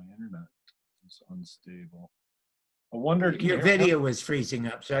says my internet is unstable. I wondered. Your video was freezing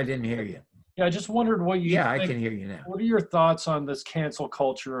up, so I didn't hear you. Yeah, I just wondered what you. Yeah, I can hear you now. What are your thoughts on this cancel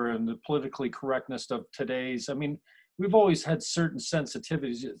culture and the politically correctness of today's? I mean, we've always had certain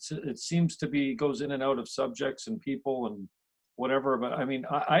sensitivities. It seems to be goes in and out of subjects and people and whatever. But I mean,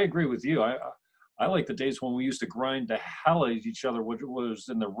 I agree with you. I like the days when we used to grind the hell out of each other, whether it was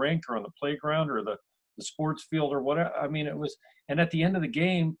in the rink or on the playground or the sports field or whatever. I mean, it was, and at the end of the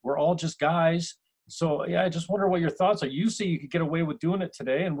game, we're all just guys. So yeah, I just wonder what your thoughts are. You see, you could get away with doing it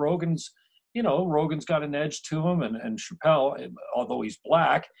today, and Rogan's got an edge to him, and Chappelle, although he's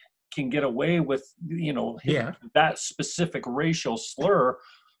black, can get away with, that specific racial slur.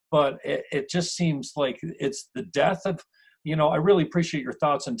 But it just seems like it's the death of, I really appreciate your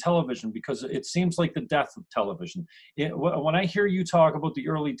thoughts on television because it seems like the death of television. When I hear you talk about the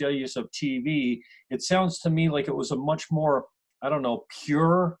early days of TV, it sounds to me like it was a much more, I don't know,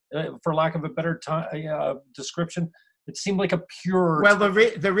 pure, for lack of a better description. It seemed like a pure. Well,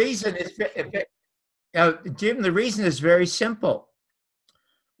 the reason is, Jim, the reason is very simple.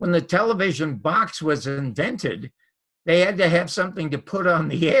 When the television box was invented, they had to have something to put on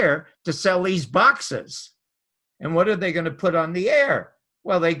the air to sell these boxes. And what are they going to put on the air?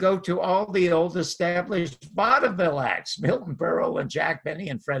 Well, they go to all the old established vaudeville acts, Milton Berle and Jack Benny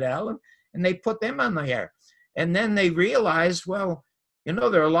and Fred Allen, and they put them on the air. And then they realized, well,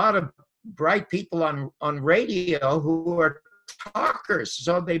 there are a lot of bright people on radio who are talkers.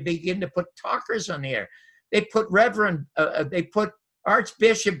 So they begin to put talkers on the air. They put they put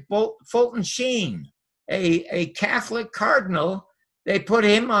Archbishop Fulton Sheen, a Catholic cardinal. They put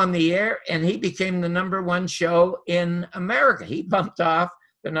him on the air, and he became the #1 show in America. He bumped off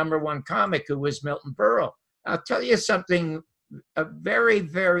the #1 comic, who was Milton Berle. I'll tell you something very,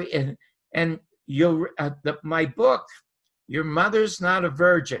 very, and my book, Your Mother's Not a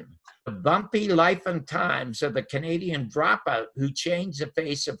Virgin, The Bumpy Life and Times of the Canadian Dropout Who Changed the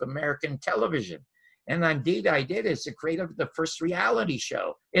Face of American Television. and indeed I did, is the creator of the first reality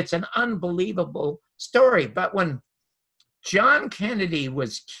show. It's an unbelievable story. But when John Kennedy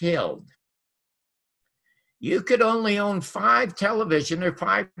was killed, you could only own 5 television or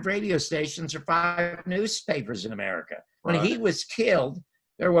 5 radio stations or 5 newspapers in America. When he was killed,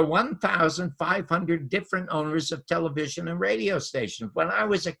 there were 1,500 different owners of television and radio stations. When I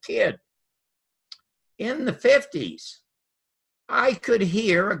was a kid in the 50s, I could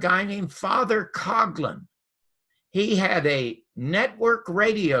hear a guy named Father Coughlin. He had a network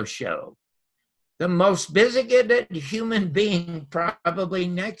radio show, the most bigoted human being, probably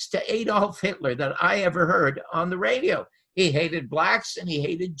next to Adolf Hitler, that I ever heard on the radio. He hated blacks and he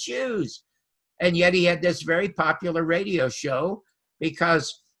hated Jews. And yet he had this very popular radio show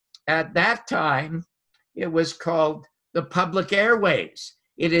because at that time it was called the public airwaves.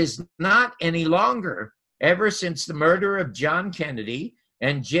 It is not any longer. Ever since the murder of John Kennedy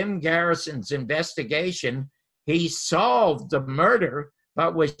and Jim Garrison's investigation, he solved the murder,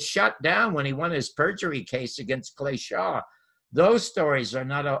 but was shut down when he won his perjury case against Clay Shaw. Those stories are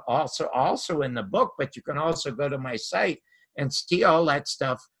not also in the book, but you can also go to my site and see all that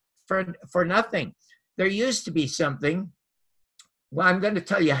stuff for nothing. There used to be something. Well, I'm going to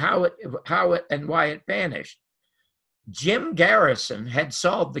tell you how it and why it vanished. Jim Garrison had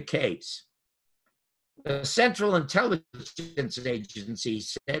solved the case. The Central Intelligence Agency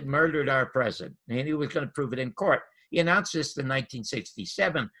said murdered our president, and he was going to prove it in court. He announced this in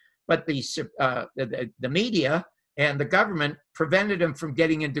 1967, but the media and the government prevented him from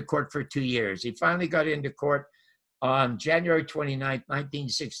getting into court for 2 years. He finally got into court on January 29,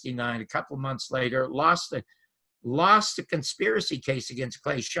 1969. A couple of months later, lost the conspiracy case against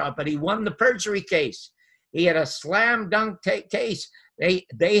Clay Shaw, but he won the perjury case. He had a slam dunk case.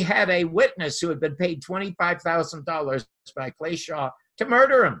 They had a witness who had been paid $25,000 by Clay Shaw to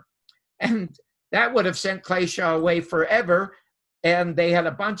murder him. And that would have sent Clay Shaw away forever. And they had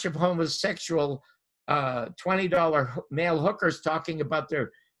a bunch of homosexual $20 male hookers talking about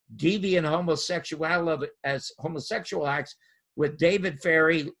their deviant homosexuality as homosexual acts with David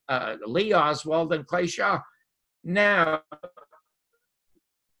Ferrie, Lee Oswald, and Clay Shaw. Now,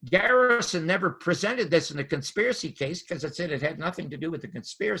 Garrison never presented this in a conspiracy case because it said it had nothing to do with the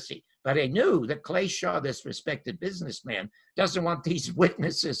conspiracy. But I knew that Clay Shaw, this respected businessman, doesn't want these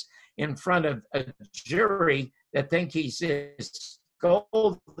witnesses in front of a jury that think he's this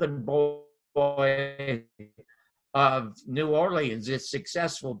golden boy of New Orleans, this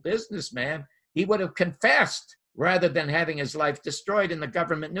successful businessman. He would have confessed rather than having his life destroyed, and the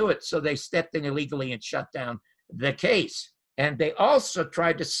government knew it. So they stepped in illegally and shut down the case. And they also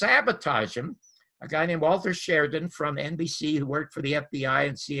tried to sabotage him. A guy named Walter Sheridan from NBC, who worked for the FBI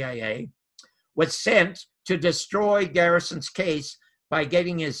and CIA, was sent to destroy Garrison's case by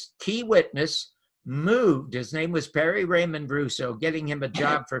getting his key witness moved. His name was Perry Raymond Russo, getting him a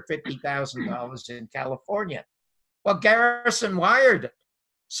job for $50,000 in California. Well, Garrison wired it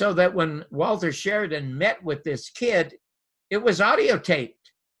so that when Walter Sheridan met with this kid, it was audio taped.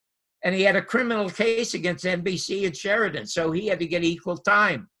 And he had a criminal case against NBC and Sheridan, so he had to get equal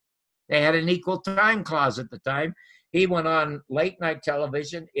time. They had an equal time clause at the time. He went on late night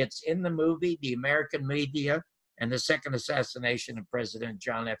television. It's in the movie, The American Media and the Second Assassination of President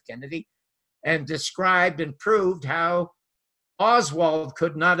John F. Kennedy, and described and proved how Oswald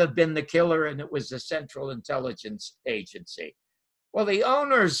could not have been the killer, and it was the Central Intelligence Agency. Well, the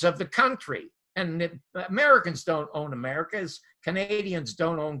owners of the country, and Americans don't own America, Canadians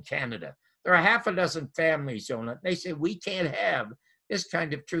don't own Canada. There are half a dozen families own it. They say, we can't have this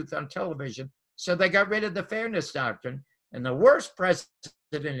kind of truth on television. So they got rid of the Fairness Doctrine. And the worst president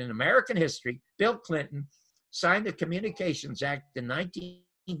in American history, Bill Clinton, signed the Communications Act in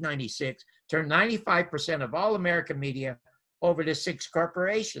 1996, turned 95% of all American media over to 6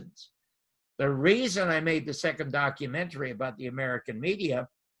 corporations. The reason I made the second documentary about the American media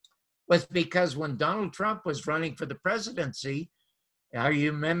was because when Donald Trump was running for the presidency, I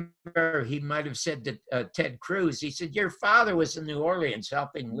remember he might have said to Ted Cruz, he said, your father was in New Orleans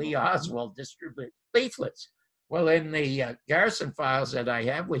helping Lee Oswald distribute leaflets. Well, in the Garrison files that I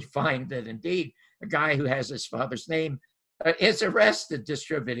have, we find that indeed a guy who has his father's name is arrested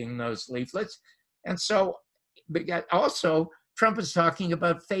distributing those leaflets. And so also Trump is talking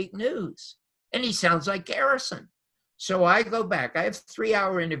about fake news, and he sounds like Garrison. So I go back. I have a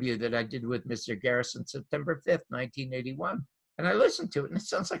 3-hour interview that I did with Mr. Garrison, September 5th, 1981. And I listened to it, and it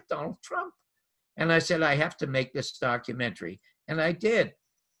sounds like Donald Trump. And I said, I have to make this documentary. And I did.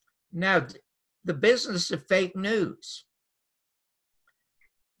 Now, the business of fake news.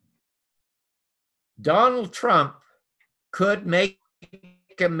 Donald Trump could make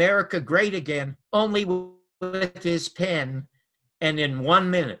America great again, only with his pen and in 1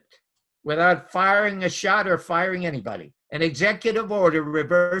 minute, without firing a shot or firing anybody. An executive order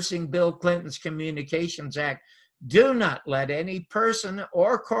reversing Bill Clinton's Communications Act. Do not let any person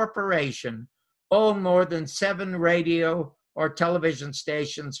or corporation own more than 7 radio or television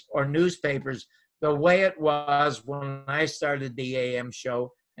stations or newspapers, the way it was when I started the AM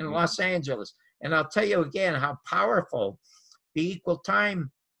show in Los Angeles. And I'll tell you again how powerful the Equal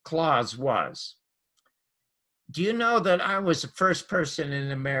Time Clause was. Do you know that I was the first person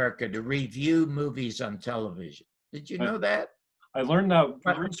in America to review movies on television? Did you know that? I learned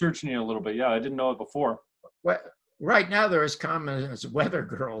that researching you a little bit. Yeah, I didn't know it before. Well, right now they're as common as weather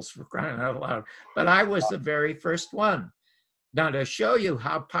girls, for crying out loud. But I was the very first one. Now, to show you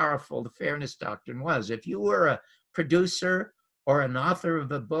how powerful the Fairness Doctrine was, if you were a producer or an author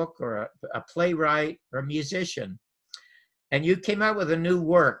of a book or a playwright or a musician, and you came out with a new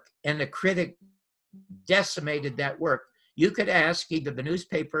work and a critic decimated that work, you could ask either the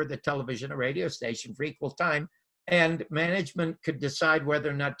newspaper, the television, or radio station for equal time, and management could decide whether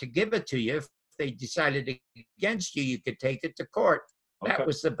or not to give it to you. If they decided against you, you could take it to court. Okay. That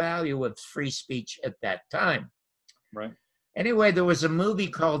was the value of free speech at that time. Right. Anyway, there was a movie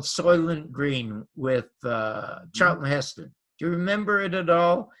called Soylent Green with Charlton Heston. Do you remember it at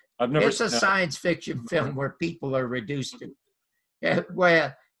all? I've never. It's a science fiction film where people are reduced to,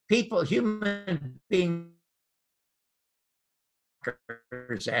 where people, human beings,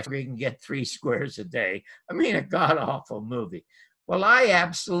 after you can get 3 squares a day. I mean, a god-awful movie. Well, I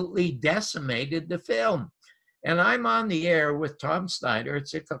absolutely decimated the film. And I'm on the air with Tom Snyder at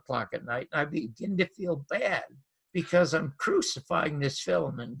 6 o'clock at night, and I begin to feel bad because I'm crucifying this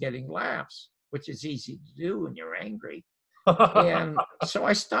film and getting laughs, which is easy to do when you're angry. And so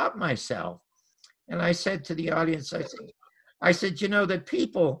I stopped myself and I said to the audience, I said, you know, that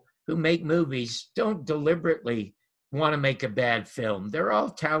people who make movies don't deliberately want to make a bad film. They're all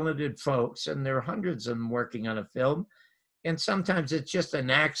talented folks, and there are hundreds of them working on a film. And sometimes it's just an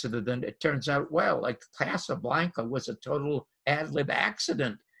accident and it turns out well. Like Casablanca was a total ad lib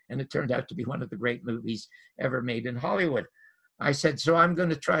accident, and it turned out to be one of the great movies ever made in Hollywood. I said, so I'm going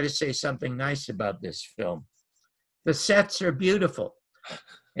to try to say something nice about this film. The sets are beautiful.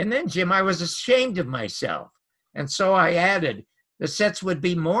 And then, Jim, I was ashamed of myself. And so I added, the sets would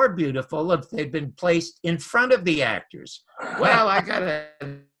be more beautiful if they'd been placed in front of the actors. Well, I got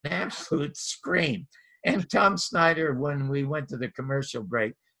an absolute scream. And Tom Snyder, when we went to the commercial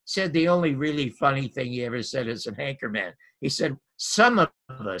break, said the only really funny thing he ever said as an anchorman. He said, some of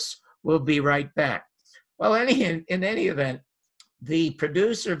us will be right back. Well, in any event, the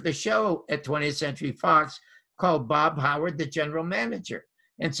producer of the show at 20th Century Fox called Bob Howard, the general manager,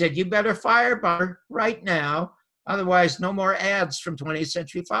 and said, you better fire Bob right now. Otherwise, no more ads from 20th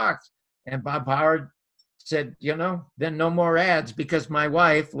Century Fox. And Bob Howard said, you know, then no more ads because my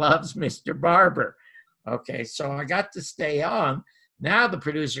wife loves Mr. Barber. Okay, so I got to stay on. Now the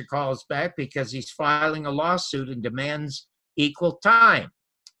producer calls back because he's filing a lawsuit and demands equal time.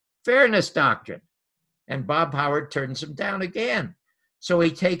 Fairness Doctrine. And Bob Howard turns him down again. So he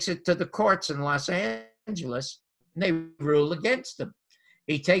takes it to the courts in Los Angeles, and they rule against him.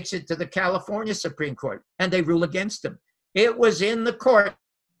 He takes it to the California Supreme Court, and they rule against him. It was in the courts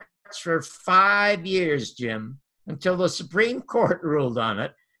for 5 years, Jim, until the Supreme Court ruled on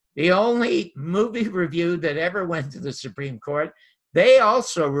it. The only movie review that ever went to the Supreme Court, they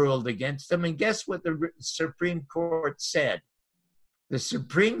also ruled against them. And guess what the Supreme Court said? The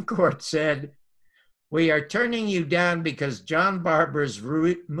Supreme Court said, we are turning you down because John Barber's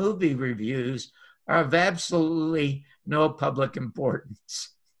movie reviews are of absolutely no public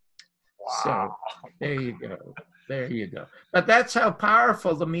importance. Wow. So there you go. There you go. But that's how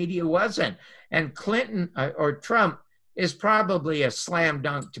powerful the media wasn't. And Clinton or Trump is probably a slam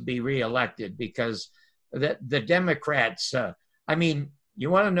dunk to be reelected because the Democrats, I mean, you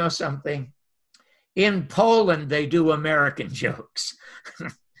want to know something? In Poland, they do American jokes.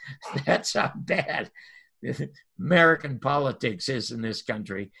 That's how bad American politics is in this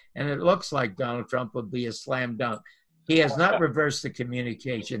country. And it looks like Donald Trump would be a slam dunk. He has not reversed the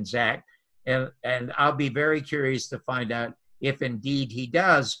Communications Act. And I'll be very curious to find out if indeed he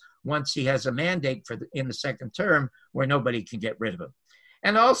does once he has a mandate in the second term where nobody can get rid of him.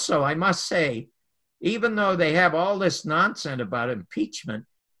 And also, I must say, even though they have all this nonsense about impeachment,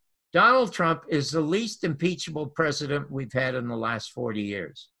 Donald Trump is the least impeachable president we've had in the last 40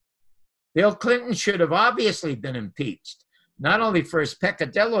 years. Bill Clinton should have obviously been impeached, not only for his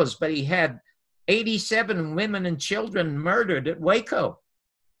peccadillos, but he had 87 women and children murdered at Waco.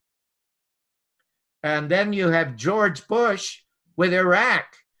 And then you have George Bush, with Iraq.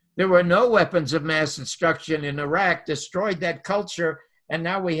 There were no weapons of mass destruction in Iraq, destroyed that culture, and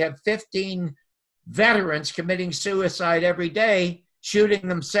now we have 15 veterans committing suicide every day, shooting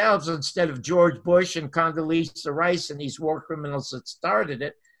themselves instead of George Bush and Condoleezza Rice and these war criminals that started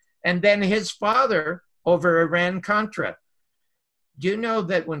it. And then his father over Iran-Contra. Do you know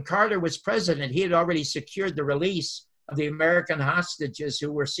that when Carter was president, he had already secured the release of the American hostages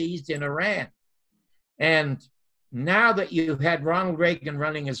who were seized in Iran? And now that you had Ronald Reagan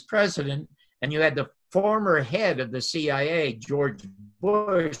running as president, and you had the former head of the CIA, George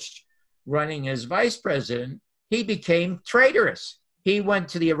Bush, running as vice president, he became traitorous. He went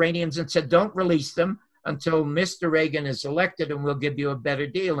to the Iranians and said, don't release them until Mr. Reagan is elected and we'll give you a better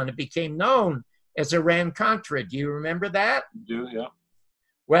deal. And it became known as Iran-Contra. Do you remember that? Yeah.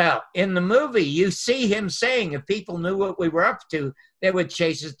 Well, in the movie, you see him saying if people knew what we were up to, they would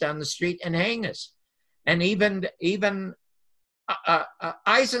chase us down the street and hang us. And even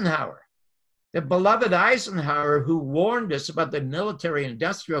Eisenhower, the beloved Eisenhower, who warned us about the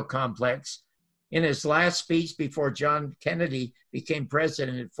military-industrial complex in his last speech before John Kennedy became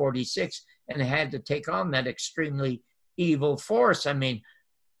president in 46 and had to take on that extremely evil force. I mean,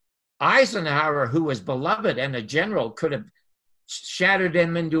 Eisenhower, who was beloved and a general, could have shattered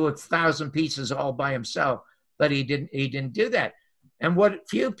him into 1,000 pieces all by himself, but he didn't do that. And what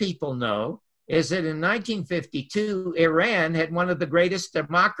few people know is that in 1952, Iran had one of the greatest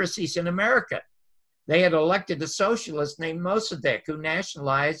democracies in America. They had elected a socialist named Mossadegh, who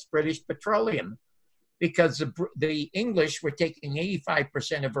nationalized British Petroleum because the English were taking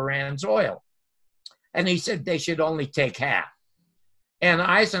 85% of Iran's oil. And he said they should only take half. And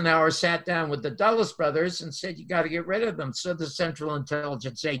Eisenhower sat down with the Dulles brothers and said, you got to get rid of them. So the Central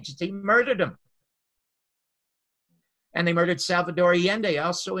Intelligence Agency murdered them. And they murdered Salvador Allende,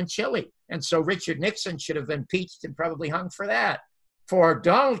 also in Chile. And so Richard Nixon should have been impeached and probably hung for that. For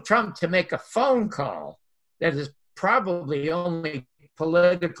Donald Trump to make a phone call that is probably only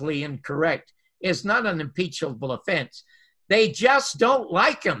politically incorrect is not an impeachable offense. They just don't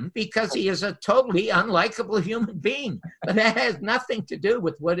like him because he is a totally unlikable human being. But that has nothing to do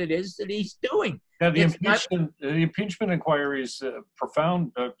with what it is that he's doing. Yeah, the impeachment inquiry is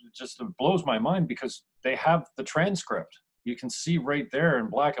profound. Just blows my mind because they have the transcript. You can see right there in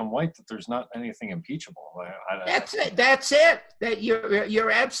black and white that there's not anything impeachable. That's it. That's it. That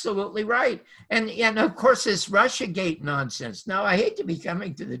you're absolutely right. And of course this Russiagate nonsense. Now I hate to be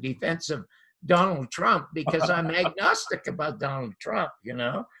coming to the defense of Donald Trump because I'm agnostic about Donald Trump, you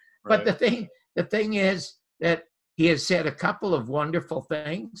know. Right. But the thing is that he has said a couple of wonderful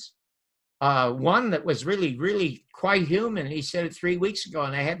things. One that was really, really quite human. He said it 3 weeks ago,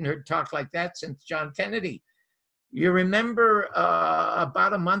 and I hadn't heard talk like that since John Kennedy. You remember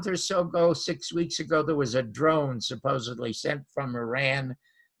about a month or so ago, 6 weeks ago, there was a drone supposedly sent from Iran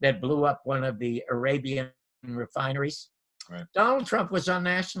that blew up one of the Arabian refineries. Right. Donald Trump was on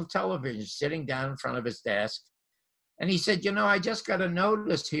national television sitting down in front of his desk. And he said, you know, I just got a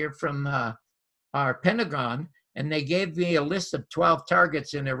notice here from our Pentagon, and they gave me a list of 12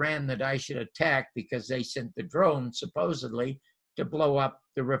 targets in Iran that I should attack because they sent the drone supposedly to blow up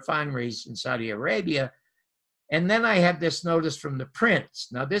the refineries in Saudi Arabia. And then I had this notice from the prince.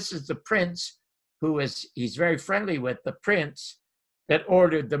 Now, this is the prince he's very friendly with, the prince that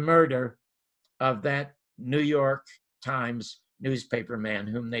ordered the murder of that New York Times newspaper man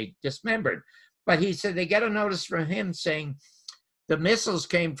whom they dismembered. But he said they get a notice from him saying the missiles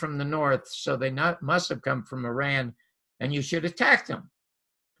came from the north, so they must have come from Iran, and you should attack them.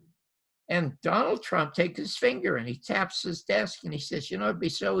 And Donald Trump takes his finger and he taps his desk and he says, you know, it'd be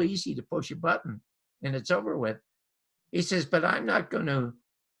so easy to push a button and it's over with. He says, but I'm not going to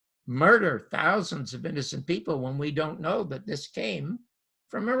murder thousands of innocent people when we don't know that this came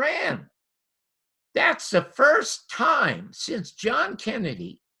from Iran. That's the first time since John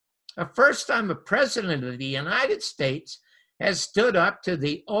Kennedy, the first time a president of the United States has stood up to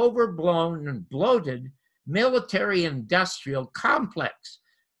the overblown and bloated military-industrial complex.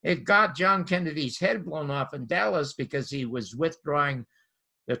 It got John Kennedy's head blown off in Dallas because he was withdrawing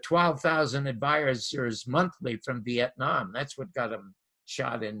the 12,000 advisors monthly from Vietnam. That's what got him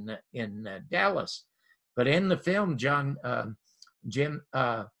shot in Dallas. But in the film,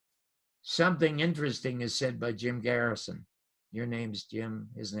 something interesting is said by Jim Garrison. Your name's Jim.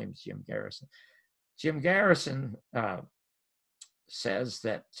 His name's Jim Garrison. Jim Garrison says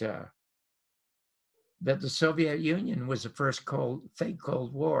that the Soviet Union was the first fake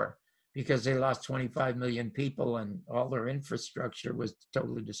Cold War because they lost 25 million people and all their infrastructure was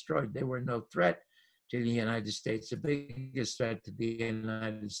totally destroyed. They were no threat to the United States. The biggest threat to the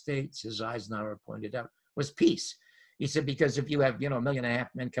United States, as Eisenhower pointed out, was peace. He said, because if you have, 1.5 million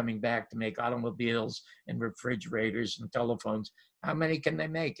men coming back to make automobiles and refrigerators and telephones, how many can they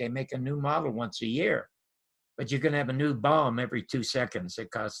make? They make a new model once a year, but you can have a new bomb every 2 seconds. It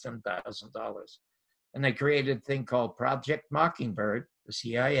costs $10,000. And they created a thing called Project Mockingbird, the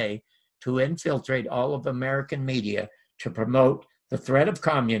CIA, to infiltrate all of American media to promote the threat of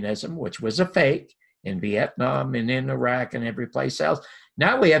communism, which was a fake in Vietnam and in Iraq and every place else.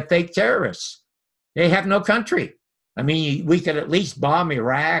 Now we have fake terrorists. They have no country. I mean, we could at least bomb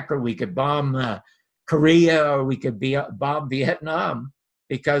Iraq, or we could bomb Korea, or we could bomb Vietnam,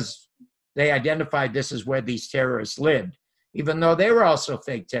 because they identified this as where these terrorists lived, even though they were also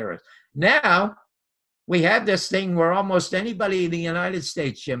fake terrorists. Now we have this thing where almost anybody in the United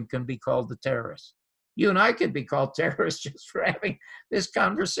States, Jim, can be called a terrorist. You and I could be called terrorists just for having this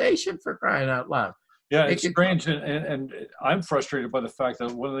conversation, for crying out loud. Yeah, it's strange, and I'm frustrated by the fact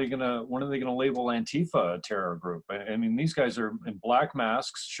that when are they gonna label Antifa a terror group? I mean, these guys are in black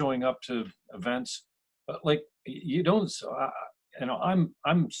masks showing up to events, but like you don't.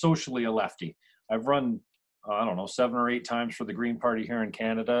 I'm socially a lefty. I've run, I don't know, 7 or 8 times for the Green Party here in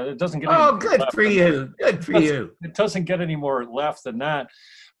Canada. It doesn't get good for you. Good for you. It doesn't get any more left than that.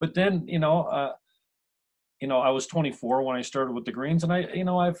 But then I was 24 when I started with the Greens, and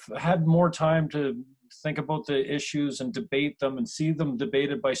I've had more time to think about the issues and debate them and see them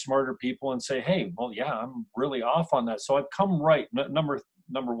debated by smarter people and say, hey, well, yeah, I'm really off on that. So I've come right. Number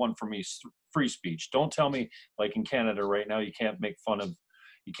one for me is free speech. Don't tell me, like in Canada right now, you can't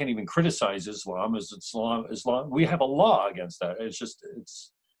even criticize Islam as Islam. We have a law against that.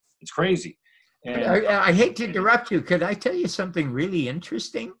 It's crazy. And I hate to interrupt you. Could I tell you something really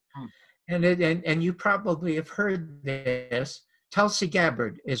interesting? And you probably have heard this. Tulsi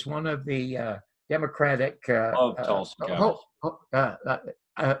Gabbard is one of the Democratic Tulsi Gabbard.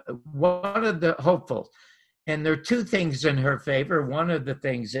 One of the hopefuls. And there are 2 things in her favor. One of the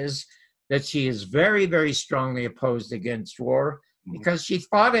things is that she is very, very strongly opposed against war, because she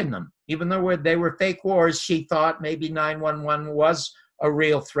fought in them. Even though they were fake wars, she thought maybe 9/11 was a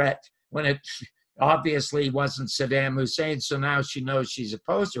real threat when it obviously wasn't Saddam Hussein. So now she knows she's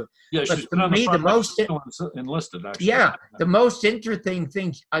opposed to it. Yeah, but she's to me, the most enlisted, actually. Yeah, the most interesting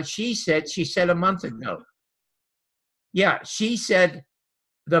thing she said a month ago. Yeah, she said,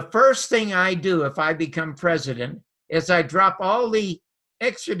 the first thing I do if I become president is I drop all the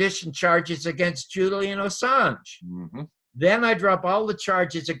extradition charges against Julian Assange. Mm-hmm. Then I drop all the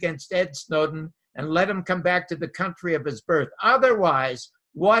charges against Ed Snowden and let him come back to the country of his birth. Otherwise,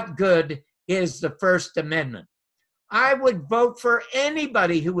 what good is the First Amendment? I would vote for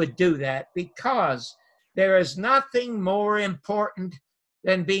anybody who would do that, because there is nothing more important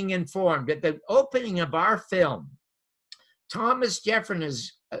than being informed. At the opening of our film, Thomas Jefferson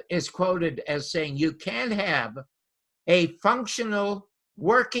is quoted as saying, you can't have a functional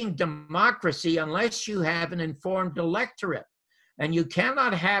working democracy unless you have an informed electorate. And you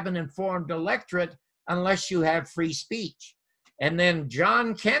cannot have an informed electorate unless you have free speech. And then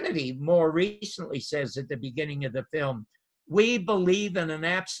John Kennedy more recently says at the beginning of the film, we believe in an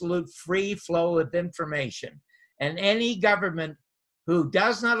absolute free flow of information. And any government who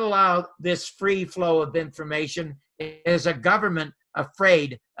does not allow this free flow of information is a government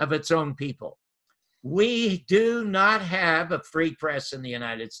afraid of its own people. We do not have a free press in the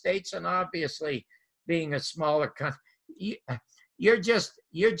United States, and obviously, being a smaller country, you're just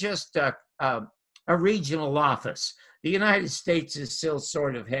a regional office. The United States is still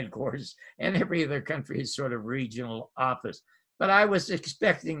sort of headquarters, and every other country is sort of regional office. But I was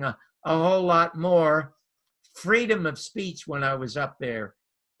expecting a whole lot more freedom of speech when I was up there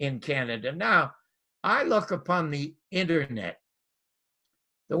in Canada. Now, I look upon the internet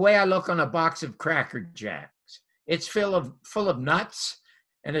the way I look on a box of Cracker Jacks. It's full of nuts,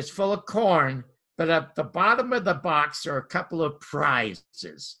 and it's full of corn, but at the bottom of the box are a couple of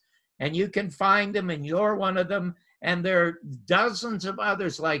prizes. And you can find them, and you're one of them. And there are dozens of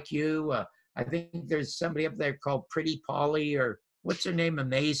others like you. I think there's somebody up there called Pretty Polly, or what's her name,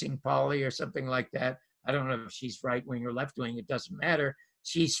 Amazing Polly, or something like that. I don't know if she's right wing or left wing. It doesn't matter.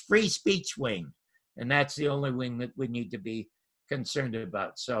 She's free speech wing. And that's the only wing that we need to be concerned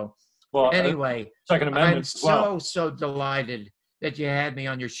about. So anyway, Second Amendment. I'm so delighted that you had me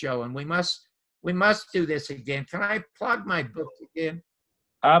on your show. And we must do this again. Can I plug my book again?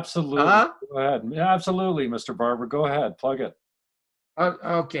 Absolutely. Go ahead. Yeah, absolutely, Mr. Barber. Go ahead. Plug it.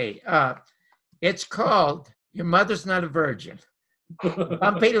 Okay. It's called Your Mother's Not a Virgin.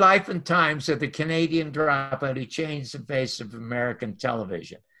 Bumpy Life and Times of the Canadian Dropout Who Changed the Face of American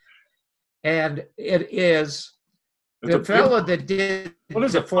Television. And it is The fellow that did what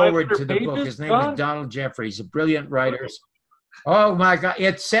is the it, forward 500 to the book, pages, his name John? is Donald Jeffries, a brilliant writer. Oh my God,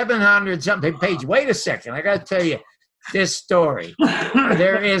 it's 700 something pages. Wait a second, I got to tell you this story.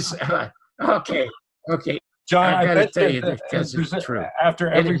 There is, okay. John, I got to bet tell you you this because it's true.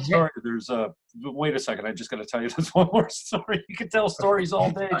 after every story, there's a. Wait a second, I just got to tell you this one more story. You can tell stories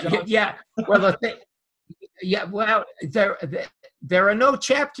all day, John. Yeah, well, the thing, yeah, well, there are no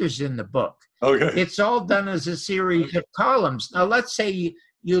chapters in the book. Okay. It's all done as a series of columns. Now, let's say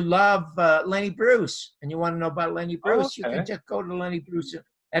you love Lenny Bruce and you want to know about Lenny Bruce, you can just go to Lenny Bruce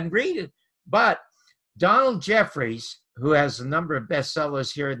and read it. But Donald Jeffries, who has a number of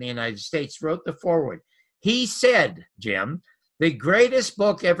bestsellers here in the United States, wrote the foreword. He said, Jim, the greatest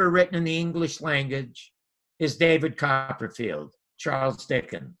book ever written in the English language is David Copperfield, Charles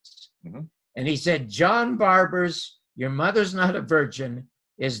Dickens. Mm-hmm. And he said, John Barber's Your Mother's Not a Virgin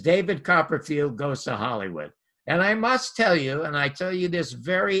is David Copperfield Goes to Hollywood. And I must tell you, and I tell you this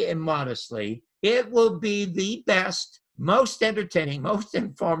very immodestly, it will be the best, most entertaining, most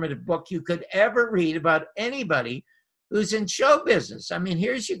informative book you could ever read about anybody who's in show business. I mean,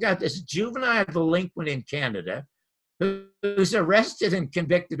 here's you got this juvenile delinquent in Canada who's arrested and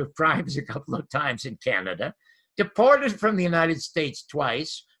convicted of crimes a couple of times in Canada, deported from the United States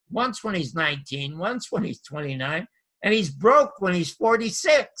twice, once when he's 19, once when he's 29, and he's broke when he's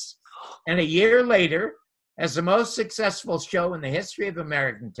 46. And a year later, as the most successful show in the history of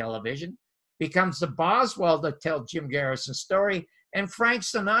American television, becomes the Boswell to tell Jim Garrison's story, and Frank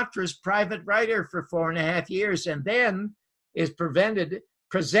Sinatra's private writer for 4.5 years, and then is presented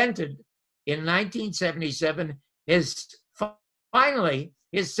in 1977 finally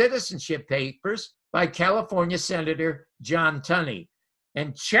his citizenship papers by California Senator John Tunney.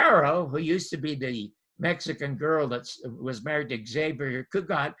 And Charo, who used to be the Mexican girl that was married to Xavier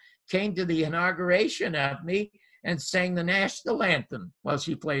Cugat, came to the inauguration of me and sang the national anthem while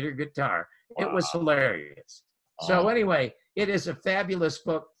she played her guitar. Wow. It was hilarious. So anyway, it is a fabulous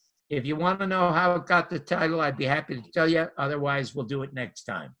book. If you want to know how it got the title, I'd be happy to tell you. Otherwise, we'll do it next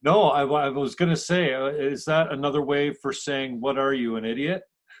time. No, I was going to say, is that another way for saying, what are you, an idiot?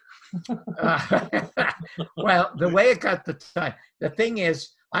 Well, the way it got the title, the thing is,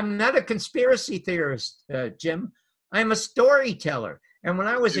 I'm not a conspiracy theorist, Jim. I'm a storyteller. And when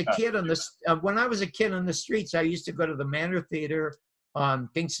I was a kid on the streets, I used to go to the Manor Theater on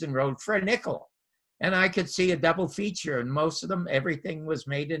Kingston Road for a nickel. And I could see a double feature, and most of them, everything was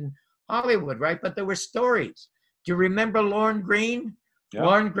made in Hollywood, right? But there were stories. Do you remember Lorne Greene? Yeah.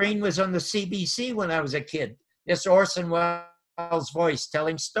 Lorne Greene was on the CBC when I was a kid. This Orson Welles voice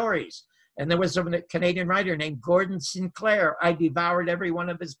telling stories. And there was a Canadian writer named Gordon Sinclair. I devoured every one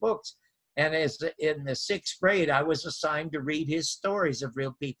of his books. And in the 6th grade, I was assigned to read his stories of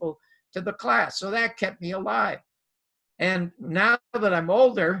real people to the class. So that kept me alive. And now that I'm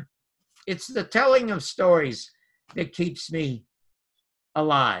older, it's the telling of stories that keeps me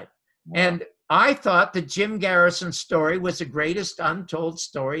alive. Wow. And I thought that Jim Garrison's story was the greatest untold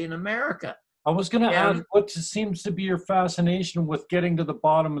story in America. I was going to ask, what seems to be your fascination with getting to the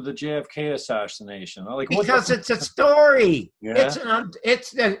bottom of the JFK assassination? Because it's a story. Yeah.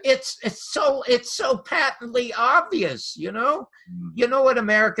 It's so patently obvious, you know? You know what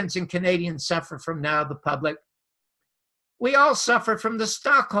Americans and Canadians suffer from now, the public? We all suffer from the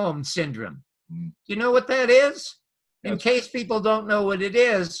Stockholm Syndrome. You know what that is? In case people don't know what it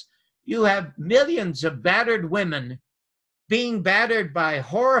is, you have millions of battered women being battered by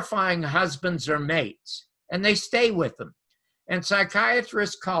horrifying husbands or mates, and they stay with them. And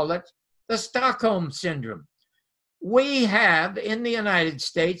psychiatrists call it the Stockholm Syndrome. We have, in the United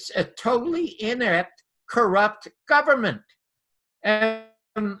States, a totally inept, corrupt government. And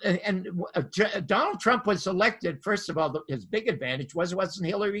Donald Trump was elected. First of all, his big advantage was it wasn't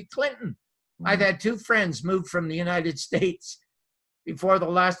Hillary Clinton. I've had 2 friends move from the United States before the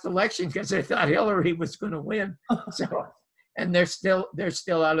last election because they thought Hillary was going to win. So, and they're still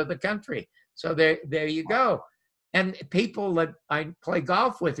out of the country. So there you go. And people that I play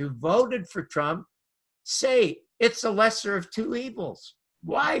golf with who voted for Trump say it's the lesser of 2 evils.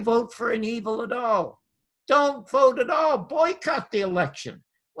 Why vote for an evil at all? Don't vote at all. Boycott the election.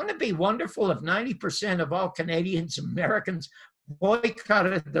 Wouldn't it be wonderful if 90% of all Canadians, Americans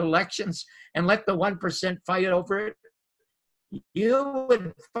boycotted the elections and let the 1% fight over it? You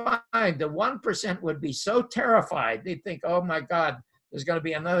would find the 1% would be so terrified. They'd think, oh my God, there's going to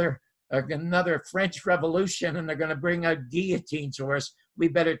be another French Revolution and they're going to bring out guillotines to us. We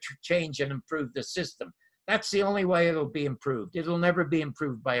better change and improve the system. That's the only way it'll be improved. It'll never be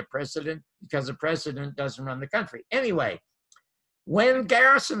improved by a president because a president doesn't run the country. Anyway, when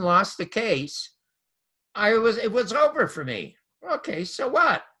Garrison lost the case, it was over for me. Okay, so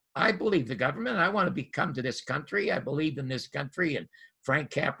what? I believe the government. I want to come to this country. I believe in this country and Frank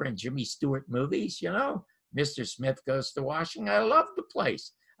Capra and Jimmy Stewart movies, you know. Mr. Smith Goes to Washington. I love the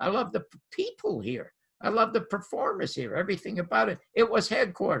place. I love the people here. I love the performers here, everything about it. It was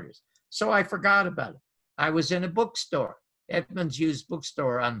headquarters. So I forgot about it. I was in a bookstore, Edmonds Used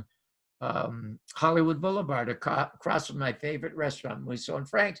Bookstore on Hollywood Boulevard, across from my favorite restaurant, Musso and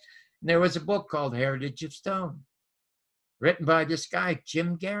Frank's. And there was a book called Heritage of Stone, written by this guy,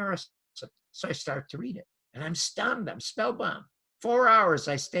 Jim Garrison. So I start to read it, and I'm stunned. I'm spellbound. 4 hours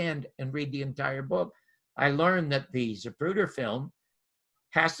I stand and read the entire book. I learned that the Zapruder film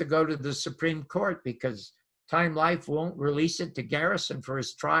has to go to the Supreme Court because Time Life won't release it to Garrison for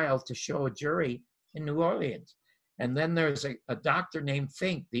his trial to show a jury in New Orleans. And then there's a doctor named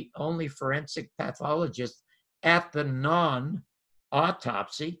Fink, the only forensic pathologist at the non-autopsy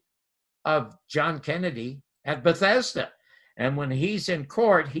of John Kennedy at Bethesda. And when he's in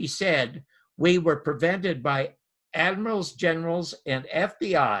court, he said, we were prevented by admirals, generals, and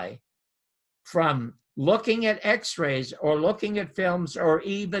FBI from looking at x-rays or looking at films or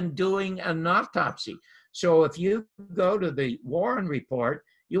even doing an autopsy. So if you go to the Warren Report,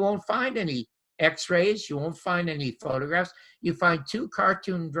 you won't find any x-rays, you won't find any photographs. You find 2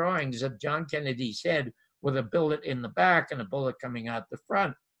 cartoon drawings of John Kennedy's head with a bullet in the back and a bullet coming out the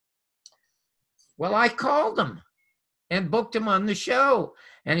front. Well, I called him and booked him on the show.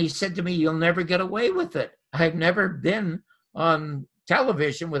 And he said to me, you'll never get away with it. I've never been on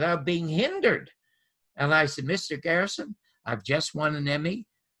television without being hindered. And I said, Mr. Garrison, I've just won an Emmy.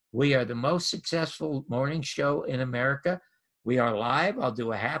 We are the most successful morning show in America. We are live. I'll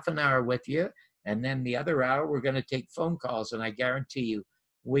do a half an hour with you. And then the other hour, we're going to take phone calls. And I guarantee you,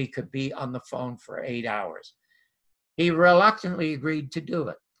 we could be on the phone for 8 hours. He reluctantly agreed to do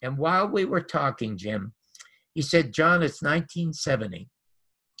it. And while we were talking, Jim, he said, John, it's 1970.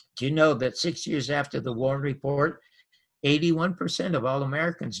 Do you know that 6 years after the Warren Report, 81% of all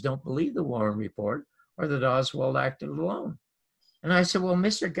Americans don't believe the Warren Report or that Oswald acted alone? And I said, well,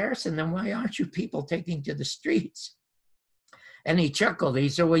 Mr. Garrison, then why aren't you people taking to the streets? And he chuckled. He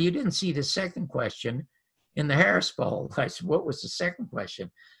said, well, you didn't see the second question in the Harris poll. I said, what was the second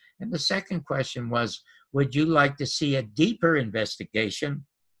question? And the second question was, would you like to see a deeper investigation,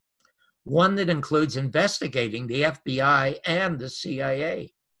 one that includes investigating the FBI and the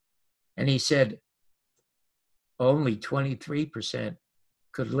CIA? And he said, only 23%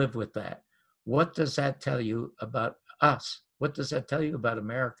 could live with that. What does that tell you about us? What does that tell you about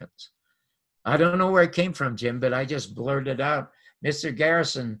Americans? I don't know where it came from, Jim, but I just blurted out, Mr.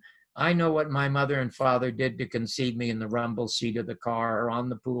 Garrison, I know what my mother and father did to conceive me in the rumble seat of the car or on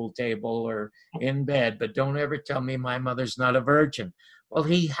the pool table or in bed, but don't ever tell me my mother's not a virgin. Well,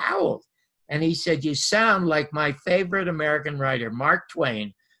 he howled, and he said, you sound like my favorite American writer, Mark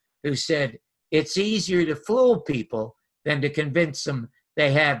Twain, who said, it's easier to fool people than to convince them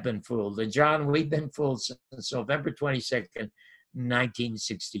they have been fooled. And John, we've been fooled since November 22nd,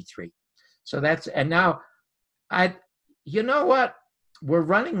 1963. So that's, and now, you know what? We're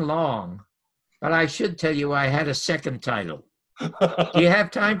running long, but I should tell you I had a second title. Do you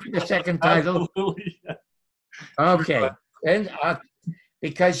have time for the second title? Absolutely. Okay. And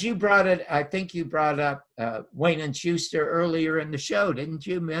because you brought it, I think you brought up Wayne and Schuster earlier in the show. Didn't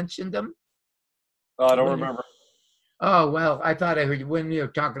you mention them? Oh, I don't remember. Oh, well, I thought I heard you when you were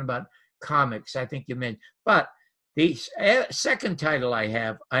talking about comics. I think you meant, but the second title I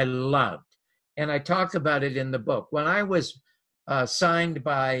have, I loved. And I talk about it in the book. When I was signed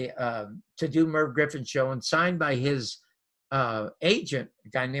by, to do Merv Griffin's show and signed by his agent, a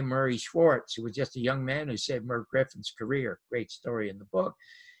guy named Murray Schwartz, who was just a young man who saved Merv Griffin's career. Great story in the book.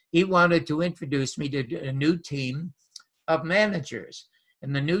 He wanted to introduce me to a new team of managers.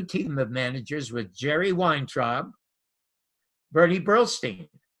 And the new team of managers was Jerry Weintraub, Bernie Brillstein.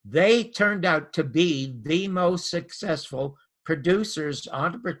 They turned out to be the most successful producers,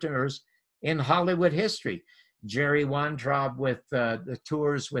 entrepreneurs in Hollywood history. Jerry Weintraub with the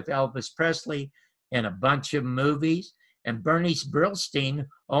tours with Elvis Presley and a bunch of movies. And Bernie Brillstein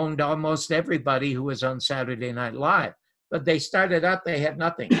owned almost everybody who was on Saturday Night Live. But they started out, they had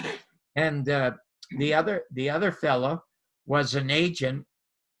nothing. And the other fellow was an agent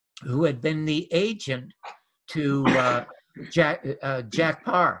who had been the agent to Jack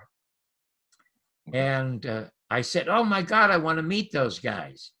Parr. And I said, oh my God, I want to meet those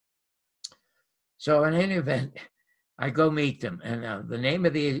guys. So in any event, I go meet them. And the name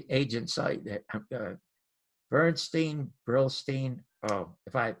of the agent site, Bernstein, Brillstein. Oh,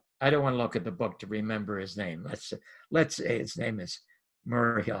 if I don't want to look at the book to remember his name. Let's say his name is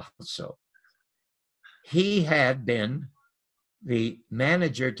Murray also. he had been the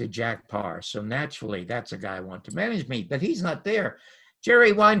manager to Jack Parr. So naturally, that's a guy I want to manage me, but he's not there.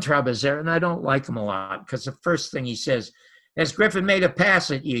 Jerry Weintraub is there, and I don't like him a lot because the first thing he says, has Griffin made a pass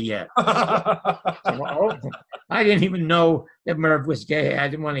at you yet? I didn't even know that Merv was gay. I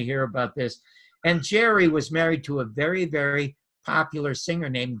didn't want to hear about this. And Jerry was married to a very, very popular singer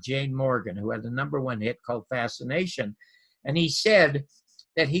named Jane Morgan, who had a #1 hit called Fascination. And he said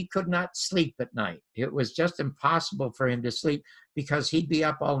that he could not sleep at night. It was just impossible for him to sleep because he'd be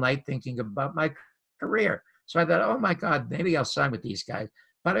up all night thinking about my career. So I thought, oh my God, maybe I'll sign with these guys.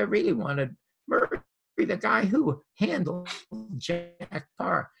 But I really wanted Murray, the guy who handled Jack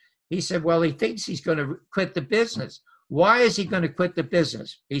Parr. He said, well, he thinks he's going to quit the business. Why is he going to quit the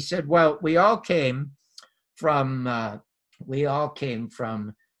business? He said, well, we all came from the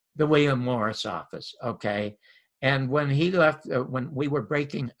William Morris office, okay? And when he left, when we were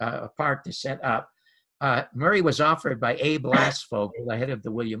breaking apart to set up, Murray was offered by Abe Lasvogel, the head of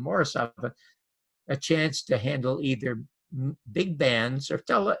the William Morris office, a chance to handle either big bands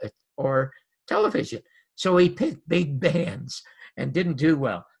or television. So he picked big bands and didn't do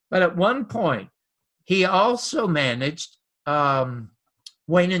well. But at one point, he also managed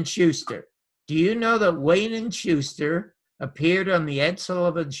Wayne and Schuster. Do you know that Wayne and Schuster appeared on the Ed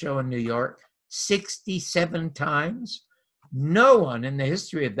Sullivan Show in New York 67 times? No one in the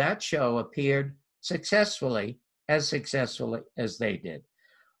history of that show appeared successfully as they did.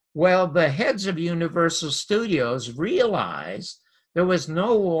 Well, the heads of Universal Studios realized there was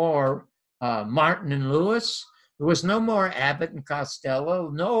no more Martin and Lewis. There was no more Abbott and Costello,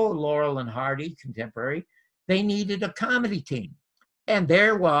 no Laurel and Hardy contemporary. They needed a comedy team. And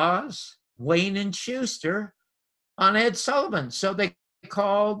there was Wayne and Schuster on Ed Sullivan. So they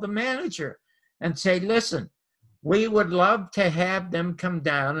called the manager and say, listen, we would love to have them come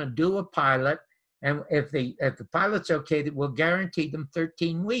down and do a pilot. And if the pilot's okay, we'll guarantee them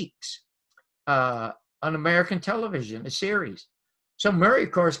 13 weeks on American television, a series. So Murray,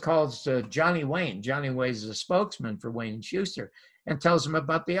 of course, calls Johnny Wayne. Johnny Wayne is a spokesman for Wayne and Schuster and tells him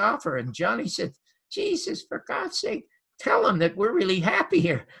about the offer. And Johnny said, Jesus, for God's sake, tell him that we're really happy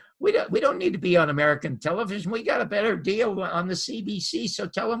here. We don't need to be on American television. We got a better deal on the CBC, so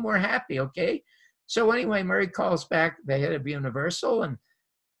tell them we're happy, okay? So anyway, Murray calls back the head of Universal, and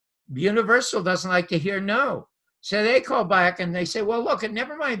Universal doesn't like to hear no. So they call back and they say, well, look,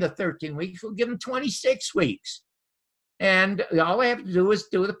 never mind the 13 weeks. We'll give them 26 weeks. And all they have to do is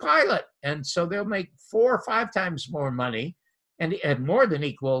do the pilot. And so they'll make 4 or 5 times more money and more than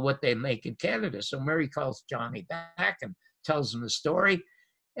equal what they make in Canada. So Murray calls Johnny back and tells him the story.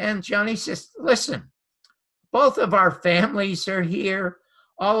 And Johnny says, listen, both of our families are here.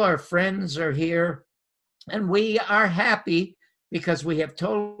 All our friends are here. And we are happy because we have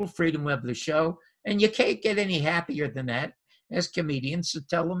total freedom of the show. And you can't get any happier than that as comedians to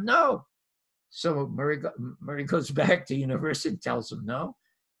tell them no. So Murray goes back to Universal and tells them no.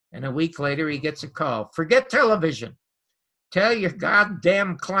 And a week later, he gets a call. Forget television. Tell your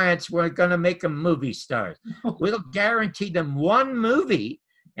goddamn clients we're going to make them movie stars. We'll guarantee them 1 movie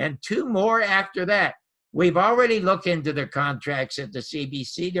and 2 more after that. We've already looked into their contracts at the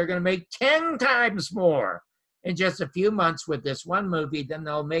CBC. They're going to make 10 times more in just a few months with this 1 movie than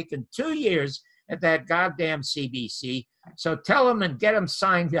they'll make in 2 years at that goddamn CBC. So tell them and get them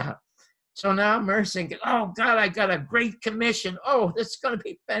signed up. So now Murray's thinking, oh, God, I got a great commission. Oh, this is going to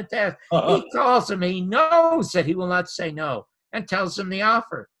be fantastic. He calls him. He knows that he will not say no and tells him the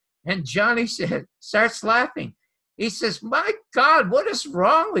offer. And Johnny starts laughing. He says, my God, what is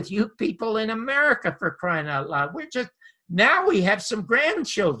wrong with you people in America, for crying out loud? Now we have some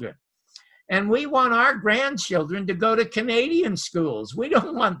grandchildren. And we want our grandchildren to go to Canadian schools. We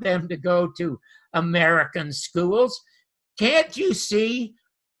don't want them to go to American schools. Can't you see?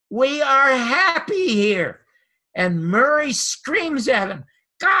 We are happy here. And Murray screams at him,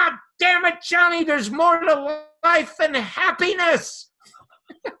 God damn it, Johnny, there's more to life than happiness.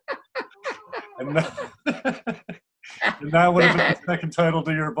 And that would have been the second title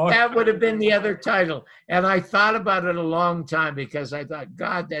to your book. That would have been the other title. And I thought about it a long time because I thought,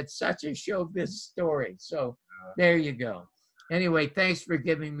 God, that's such a showbiz story. So there you go. Anyway, thanks for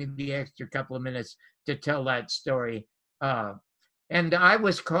giving me the extra couple of minutes to tell that story. And I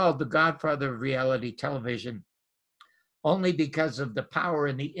was called the godfather of reality television only because of the power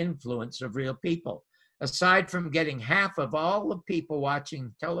and the influence of real people. Aside from getting half of all the people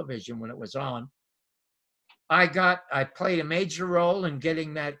watching television when it was on, I played a major role in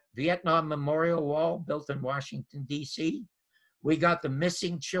getting that Vietnam Memorial Wall built in Washington, D.C. We got the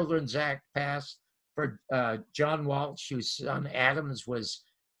Missing Children's Act passed for John Walsh, whose son Adams was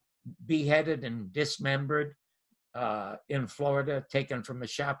beheaded and dismembered in Florida, taken from a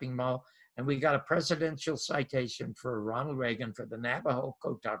shopping mall. And we got a presidential citation for Ronald Reagan for the Navajo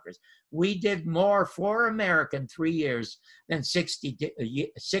Code Talkers. We did more for America in 3 years than 60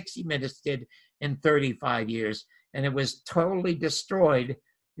 Minutes did in 35 years. And it was totally destroyed.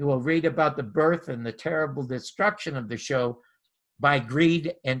 You will read about the birth and the terrible destruction of the show by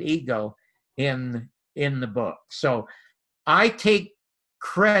greed and ego in the book. So I take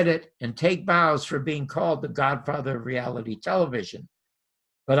credit and take bows for being called the godfather of reality television.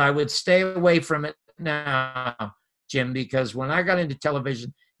 But I would stay away from it now, Jim, because when I got into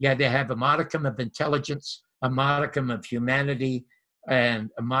television, you had to have a modicum of intelligence, a modicum of humanity,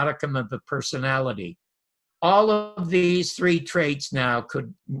 and a modicum of a personality. All of these three traits now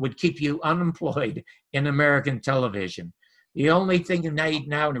would keep you unemployed in American television. The only thing you need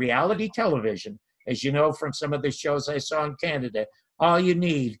now in reality television, as you know from some of the shows I saw in Canada, all you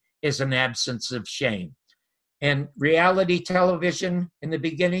need is an absence of shame. And reality television in the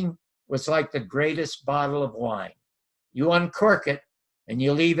beginning was like the greatest bottle of wine. You uncork it and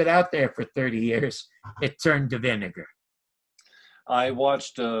you leave it out there for 30 years, it turned to vinegar. I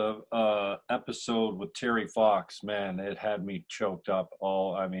watched a episode with Terry Fox. Man, it had me choked up.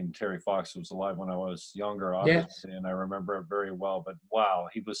 Terry Fox was alive when I was younger, obviously, and I remember it very well. But wow,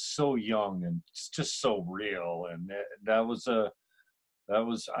 he was so young and just so real. And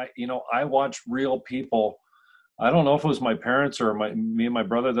I watched real people. I don't know if it was my parents or me and my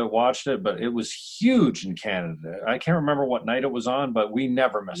brother that watched it, but it was huge in Canada. I can't remember what night it was on, but we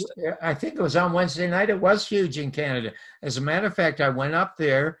never missed it. I think it was on Wednesday night. It was huge in Canada. As a matter of fact, I went up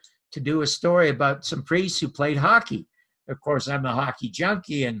there to do a story about some priests who played hockey. Of course, I'm a hockey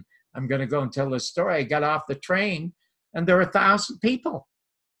junkie, and I'm going to go and tell this story. I got off the train, and there were 1,000 people.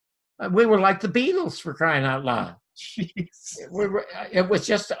 We were like the Beatles, for crying out loud. Jeez. It was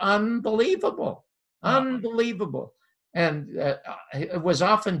just unbelievable. Unbelievable. And it was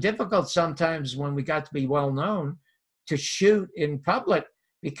often difficult sometimes when we got to be well known to shoot in public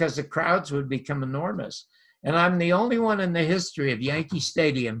because the crowds would become enormous. And I'm the only one in the history of Yankee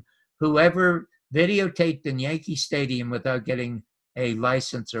Stadium who ever videotaped in Yankee Stadium without getting a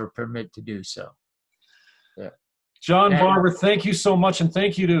license or permit to do so. John Barber, thank you so much. And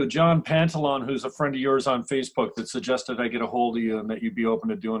thank you to John Pantalon, who's a friend of yours on Facebook, that suggested I get a hold of you and that you'd be open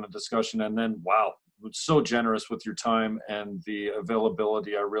to doing a discussion. And then, wow, so generous with your time and the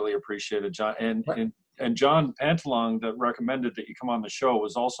availability. I really appreciate it, John. And John Pantalon, that recommended that you come on the show,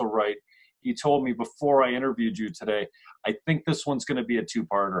 was also right. He told me before I interviewed you today, I think this one's going to be a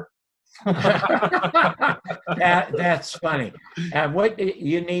two-parter. That's funny. What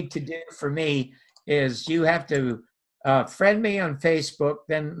you need to do for me is you have to friend me on Facebook,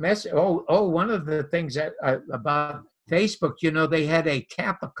 then message. One of the things that about Facebook, they had a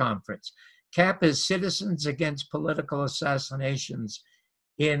CAPA conference. CAPA is Citizens Against Political Assassinations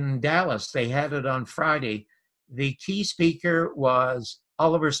in Dallas. They had it on Friday. The key speaker was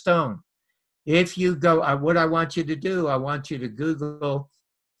Oliver Stone. If you go, what I want you to do, I want you to Google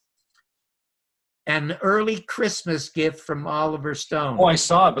an early Christmas gift from Oliver Stone. Oh, I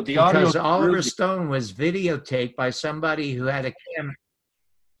saw it, but the audio. Because Oliver Stone was videotaped by somebody who had a camera.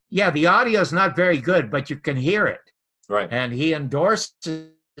 Yeah, the audio is not very good, but you can hear it. Right. And he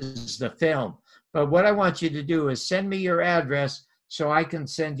endorses the film. But what I want you to do is send me your address so I can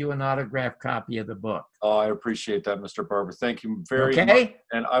send you an autographed copy of the book. Oh, I appreciate that, Mr. Barber. Thank you very much.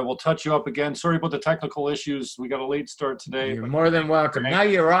 And I will touch you up again. Sorry about the technical issues. We got a late start today. You're more than welcome. Now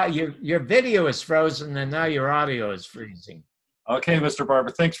your video is frozen, and now your audio is freezing. Okay, Mr. Barber.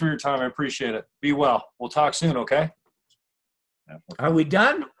 Thanks for your time. I appreciate it. Be well. We'll talk soon, okay? Are we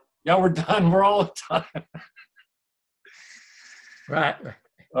done? Yeah, we're done. We're all done. Right.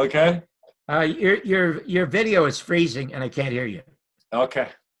 Okay. Your video is freezing, and I can't hear you. Okay.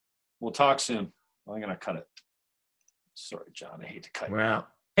 We'll talk soon. I'm going to cut it. Sorry, John. I hate to cut you. Well,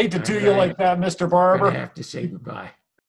 hate to do you like that, Mr. Barber. I have to say goodbye.